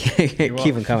up. Keep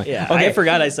them coming. Yeah. Okay. I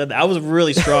forgot I said that. I was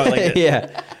really strong. Like,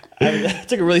 Yeah. I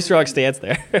took a really strong stance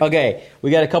there. Okay, we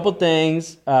got a couple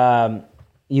things.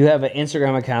 You have an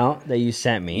Instagram account that you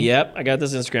sent me. Yep, I got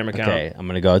this Instagram account. Okay, I'm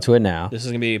gonna go to it now. This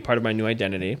is gonna be part of my new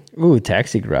identity. Ooh,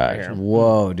 Taxi Garage. Right here.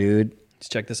 Whoa, dude. Let's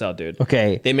check this out, dude.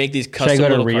 Okay. They make these Should custom I go to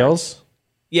little Reels? cards.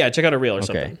 Yeah, check out a reel or Okay.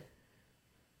 something.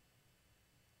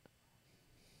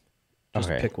 Just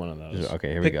Okay. pick one of those. Okay,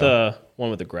 here we pick go. the one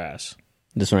with the grass.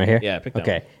 This one right here? Yeah, pick that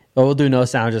Okay. one. Well, we'll do no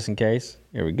sound just in case.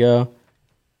 Here we go.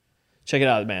 Check it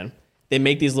out, man. They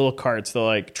make these little carts. They're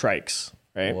like trikes,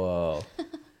 right? Whoa.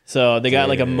 So they got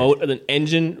like a Dude. an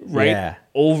engine right Yeah.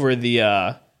 over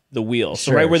the wheel.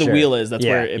 So Sure, right where the sure. wheel is, that's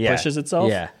Yeah, where it yeah, pushes itself.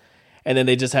 Yeah. And then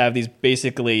they just have these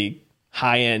basically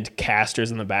high-end casters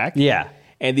in the back. Yeah.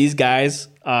 And these guys,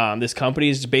 this company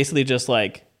is basically just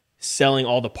like selling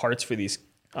all the parts for these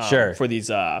Sure. for these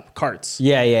carts.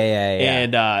 Yeah.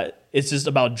 And it's just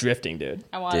about drifting, dude.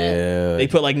 I want it. Dude. They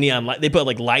put like neon light. They put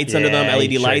like lights under them, Yeah,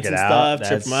 LED you check lights it and out. stuff. Trip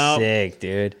That's them out. sick,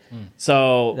 dude.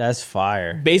 So That's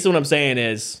fire. basically, what I'm saying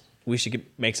is we should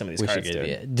make some of these We should carts,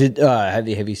 get dude.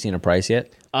 it. Have you seen a price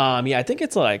yet? Yeah, I think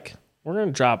it's like we're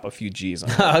gonna drop a few G's on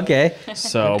it. Okay.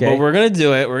 So, Okay. but we're gonna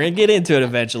do it. We're gonna get into it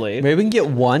eventually. Maybe we can get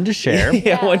one to share.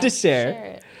 Yeah, I want to share. Share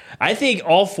it. I think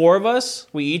all four of us,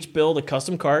 we each build a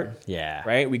custom cart. Yeah.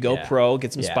 Right? We go Yeah. pro,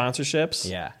 get some Yeah. sponsorships.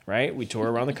 Yeah. Right? We tour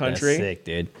around the That's country. sick,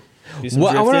 dude. Do some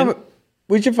Well, drifting.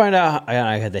 we should find out.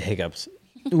 I had the hiccups.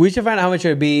 We should find out how much it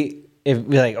would be if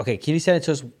we're like, okay, can you send it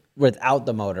to us without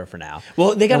the motor for now?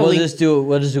 Well, they got And a we'll link just do.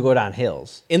 We'll just go down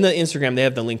hills. in the Instagram. They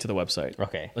have the link to the website.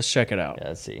 Okay. Let's check it out. Yeah,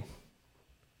 let's see.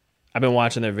 I've been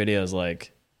watching their videos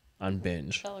like on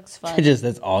binge. That looks fun. Just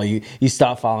that's all you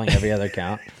stop following every other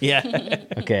account. Yeah.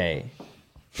 Okay.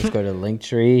 Let's go to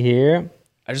Linktree here.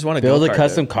 I just want to Build a go-kart,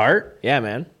 custom dude. cart. Yeah,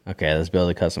 man. Okay, let's build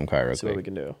a custom cart real See what we quick.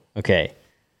 can do. Okay.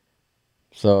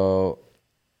 So,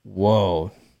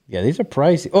 whoa. Yeah, these are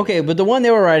pricey. Okay, but the one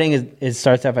they were writing it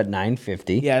starts off at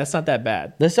 $950. Yeah, that's not that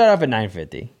bad. Let's start off at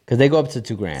 $950 because they go up to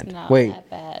 $2,000. Not Wait, that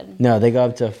bad. no, they go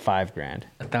up to $5,000.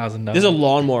 $1,000. There's a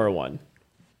lawnmower one.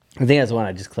 I think that's the one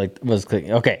I just was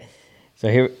clicking. Okay, so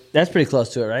here that's pretty close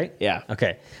to it, right? Yeah.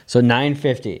 Okay, so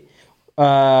 $950.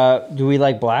 Do we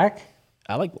like black?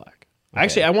 I like black.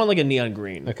 Actually, I want like a neon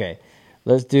green. Okay,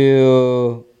 let's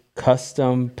do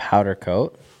custom powder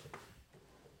coat.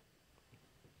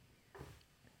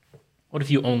 What if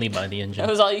you only buy the engine? That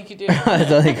was all you could do. That's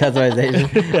only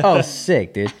customization. Oh,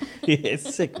 sick, dude!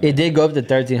 It's sick. It did go up to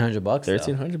 $1,300. though.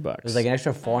 $1,300. It was like an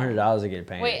extra $400 to get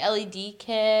painted. Wait, LED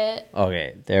kit.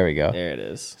 Okay, there we go. There it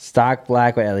is. Stock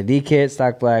black with LED kit.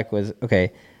 Stock black was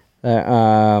okay.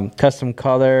 Custom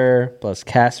color plus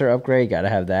caster upgrade. Gotta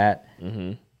have that.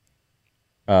 Mm-hmm.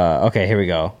 Okay, here we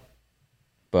go.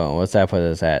 Boom. What's that put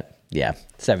us at? Yeah,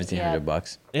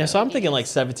 $1,700. Yeah, so I'm thinking like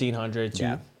 1,700,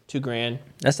 Yeah. $2,000.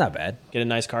 That's not bad, Get a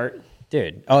nice cart.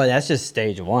 dude. Oh, that's just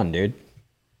stage one, dude.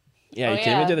 Yeah, you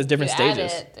kidding me? Dude, there's different If you add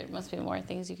stages. it, there must be more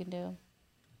things you can do.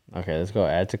 Okay, let's go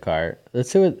add to cart. Let's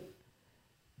see what.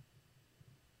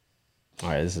 All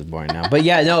right, this is boring now. But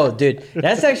yeah, no, dude,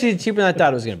 that's actually cheaper than I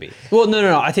thought it was gonna be. Well,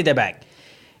 no, I take that back.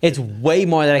 It's way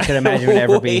more than I could imagine it would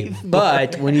ever be. Way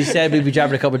But when you said we'd be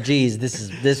dropping a couple G's,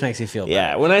 this makes me feel better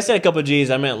Yeah, when I said a couple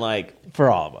G's, I meant like for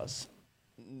all of us.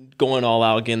 going all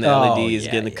out, getting the Oh, LEDs,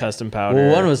 yeah, getting the yeah. custom powder.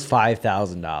 Well, one was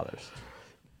 $5,000.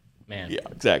 Man. Yeah,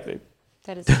 exactly.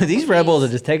 That is These rebels are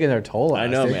just taking their toll. On I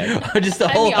us, know, dude. man. Just the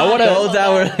I'd whole, be honest the whole with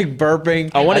time we're that. like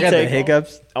burping. I wanna got the take-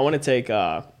 hiccups. I want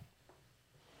to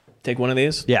take one of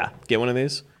these. Yeah, Get one of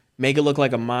these. Make it look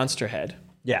like a monster head.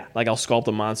 yeah. Like I'll sculpt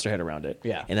a monster head around it.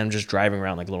 Yeah. And I'm just driving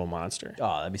around like a little monster.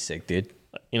 Oh, that'd be sick, dude. You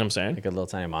know what I'm saying? Like a little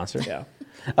tiny monster. Yeah.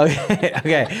 Okay.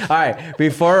 Okay. All right.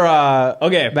 Before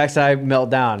Okay. backside melt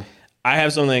down. I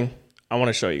have something I want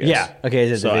to show you guys. Yeah. Okay.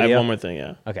 Is it So the I have video? one more thing.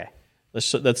 Yeah. Okay. Let's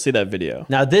see that video.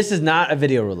 Now this is not a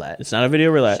video roulette. It's not a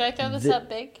video roulette. Should I throw this up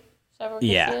big so everyone can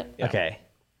see Yeah. it? Yeah. Okay.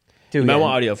 Dude, You might we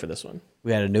want had, audio for this one.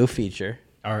 we had a new feature.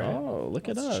 All right. Oh, look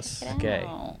at us. Check it Okay.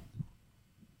 out.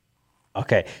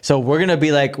 Okay. So we're gonna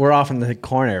be like we're off in the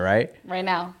corner, right? Right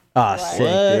now. Oh, You are. sick,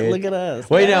 What? dude. Look at us.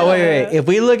 Wait, no, wait. If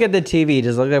we look at the TV,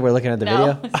 does it look like we're looking at the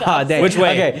No, video? it's Oh, dang. Which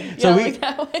way? Okay. So Yeah, we, look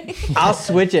that way. I'll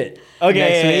switch it. Okay,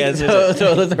 next yeah, week. yeah, So,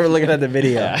 so it looks like we're looking at the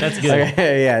video. That's good.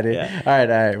 Okay, yeah, dude. Yeah. All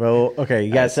right. Well, okay.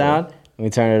 You got Alright, so- sound? Let me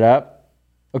turn it up.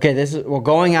 Okay, we're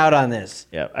going out on this.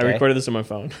 Yeah, I Okay. recorded this on my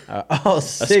phone. Oh,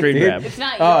 sick, screen dude. grab. It's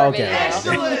not your Oh, okay.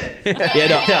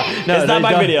 video. Yeah, no, it's not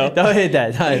my don't- video. Don't hit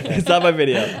that. Don't hit that. It's not my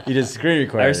video. You just screen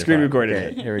recorded. I screen it. recorded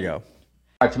Okay, it. here we go.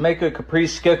 To make a Capri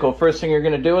Skickle, first thing you're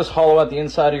going to do is hollow out the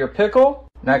inside of your pickle.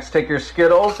 Next, take your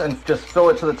Skittles and just fill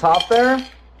it to the top there.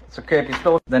 It's okay if you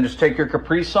fill it. Then just take your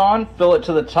Capri Sun, fill it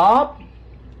to the top.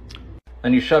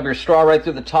 Then you shove your straw right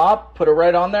through the top, put it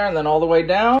right on there, and then all the way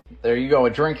down. There you go, a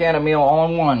drink and a meal all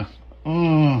in one.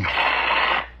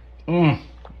 Then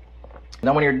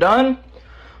when you're done,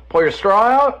 pull your straw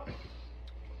out.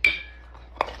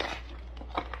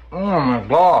 Oh my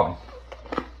God.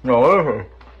 No,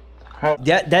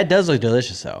 That does look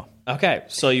delicious, though. Okay,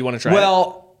 so you want to try it?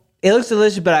 Well, it looks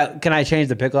delicious, but can I change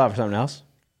the pickle out for something else?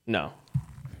 No.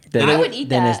 Then I would eat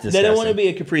then that. it's disgusting. They don't want to be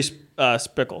a Capri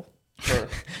Spickle. Or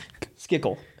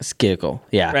Skickle. Skickle,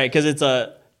 yeah. Right, because it's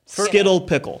a Skittle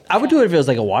pickle. I would do it if it was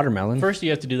like a watermelon. First, you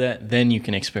have to do that, then you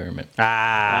can experiment. Okay. Well,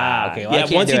 I Yeah,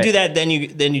 can't once you it. do that, then you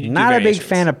do Not a big variations.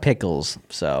 fan of pickles,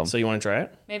 so. So you want to try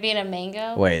it? Maybe in a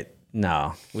mango. Wait,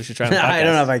 no. We should try the podcast. I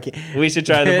don't know if I can. We should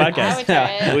try the I would podcast. try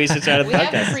it. We should try the We have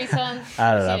podcast. Capri Suns.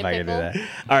 I don't know Seen if a I can do pickle? that.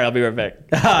 All right, I'll be right back.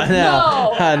 Oh, no.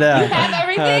 No. Oh, no. You have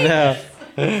everything.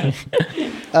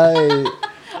 Oh, no.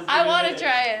 I want to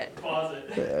try it. Pause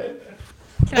it.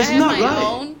 Can I have my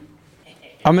own?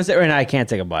 I'm going to say right now, I can't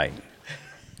take a bite.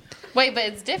 Wait, but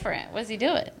it's different. What does he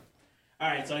do it? All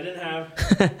right, so I didn't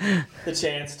have the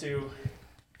chance to.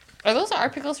 Are those our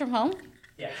pickles from home?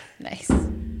 Yeah. Nice.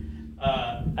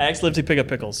 I asked Liv to pick up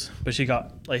pickles, but she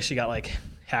got like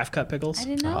half cut pickles. I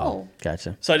didn't know.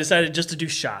 Gotcha. So I decided just to do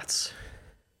shots.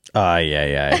 Oh,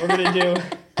 yeah. We're gonna do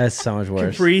That's so much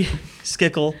worse. Capri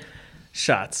Skickle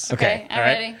shots. Okay, I'm All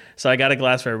right. ready. So I got a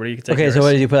glass for everybody. You can take Okay, yours. so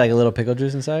what did you put, like a little pickle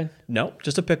juice inside? No,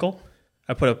 just a pickle.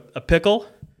 I put a pickle,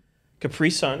 Capri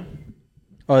Sun.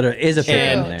 Oh, there is a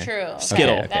pickle in True, there. true.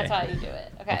 Skittle. Okay, that's how you do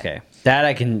it. Okay. Okay. That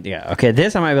I can, yeah. Okay,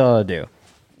 this I might be able to do.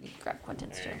 Grab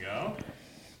Quentin's too. Go.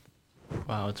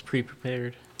 Wow, it's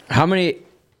pre-prepared. How many,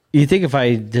 you think if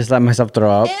I just let myself throw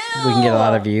up, we can get a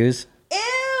lot of views?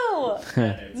 Ew!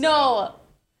 No.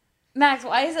 Max,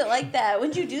 why is it like that?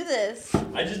 When'd you do this?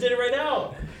 I just did it right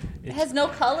now. It has no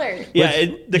color. Yeah,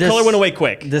 the this- color went away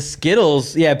quick. The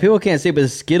Skittles, yeah, people can't see, but the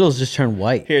Skittles just turn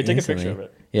white. Here, take instantly. a picture of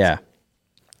it. Yeah.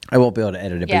 I won't be able to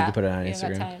edit it, but you Yeah. can put it on you don't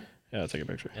got Instagram. time. Yeah, I'll take a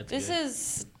picture. That's This good.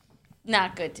 is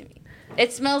not good to me.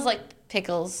 It smells like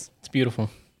pickles. It's beautiful.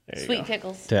 There you Sweet go.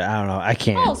 pickles. Dude, I don't know. I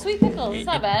can't. Oh, sweet pickles. It's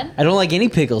not bad. I don't like any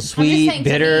pickles. Sweet, saying to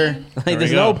bitter. me. Like, we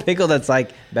there's go. no pickle that's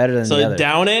like better than the So other.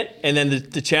 down it, and then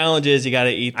the challenge is you got to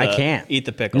eat. The, I can't eat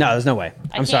the pickle. No, there's no way. I I'm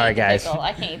can't sorry, eat the guys. pickle.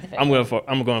 I can't eat the pickle.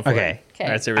 I'm going for Okay. it. All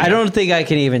right, so here we I go. don't think I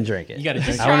can even drink it. You got to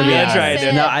drink I want to be Yeah, honest. try it,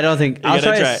 dude. No, I don't think. I'll gotta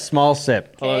try try a it. small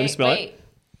sip. Hold on, let me smell it. Wait.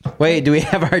 Wait, do we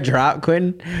have our drop,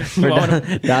 Quentin? We're down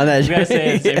that. We gotta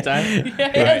say it at the same time.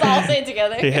 Let's all say it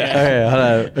together. Okay, hold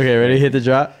on. Okay, ready? Hit the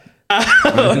drop.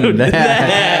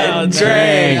 Now, Drink.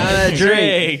 drink.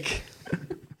 Drink.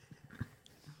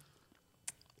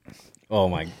 Oh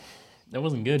my. That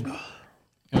wasn't good.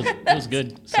 It was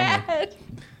good. Somewhere. Bad.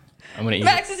 I'm gonna eat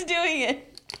Max is doing it.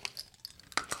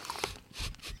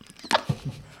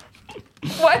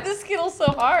 Why is the Skittles so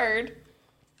hard?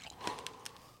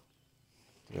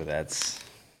 Ooh, that's.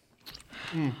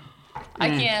 I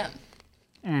can't.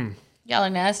 Y'all are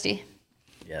nasty.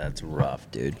 Yeah, that's rough,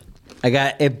 dude. I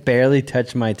got it. Barely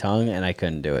touched my tongue, and I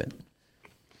couldn't do it.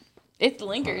 It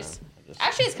lingers.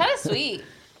 Actually, it's kind of sweet.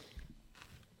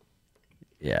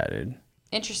 Yeah, dude.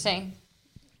 Interesting.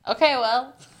 Okay,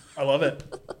 well. I love it.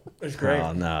 It's great.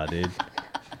 Oh no, dude.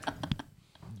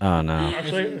 Oh no.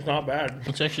 Actually, it's not bad. it.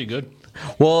 It's actually good.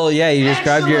 Well, yeah, you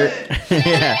described your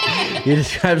yeah, you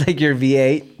described like your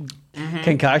V8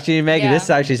 concoction you make. Yeah. This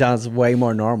actually sounds way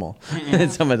more normal than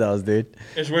some of those, dude.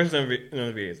 It's worse than the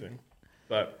V8 thing,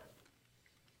 but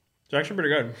it's actually pretty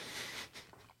good.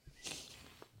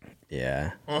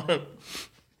 Yeah.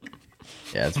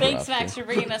 Yeah, it's Thanks, rough, Max, dude. for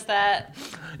bringing us that.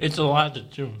 It's a lot to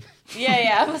chew.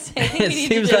 Yeah. I was saying, I think It we need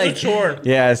to seems do like chore.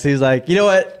 yeah, it seems like you know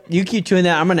what? You keep chewing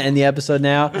that. I'm gonna end the episode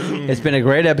now. It's been a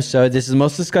great episode. This is the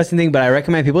most disgusting thing, but I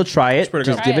recommend people try it. pretty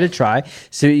Just good. give Try it a it. try.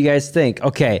 See what you guys think.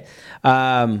 Okay,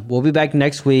 we'll be back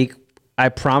next week. I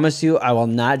promise you, I will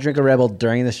not drink a Red Bull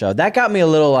during the show. That got me a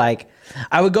little like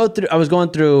I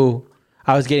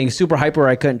was getting super hyper where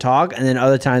I couldn't talk, and then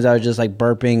other times I was just like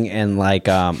burping and like,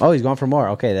 oh, he's going for more.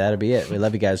 Okay, that'll be it. We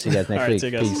love you guys. See you guys next All right, week. see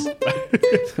you guys. Peace.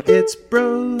 It's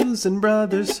bros and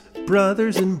brothers,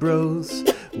 brothers and bros.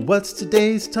 What's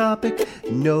today's topic?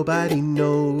 Nobody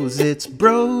knows. It's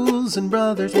bros and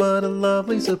brothers, what a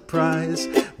lovely surprise.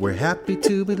 We're happy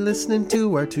to be listening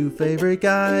to our two favorite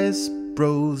guys,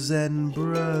 bros and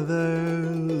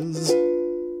brothers.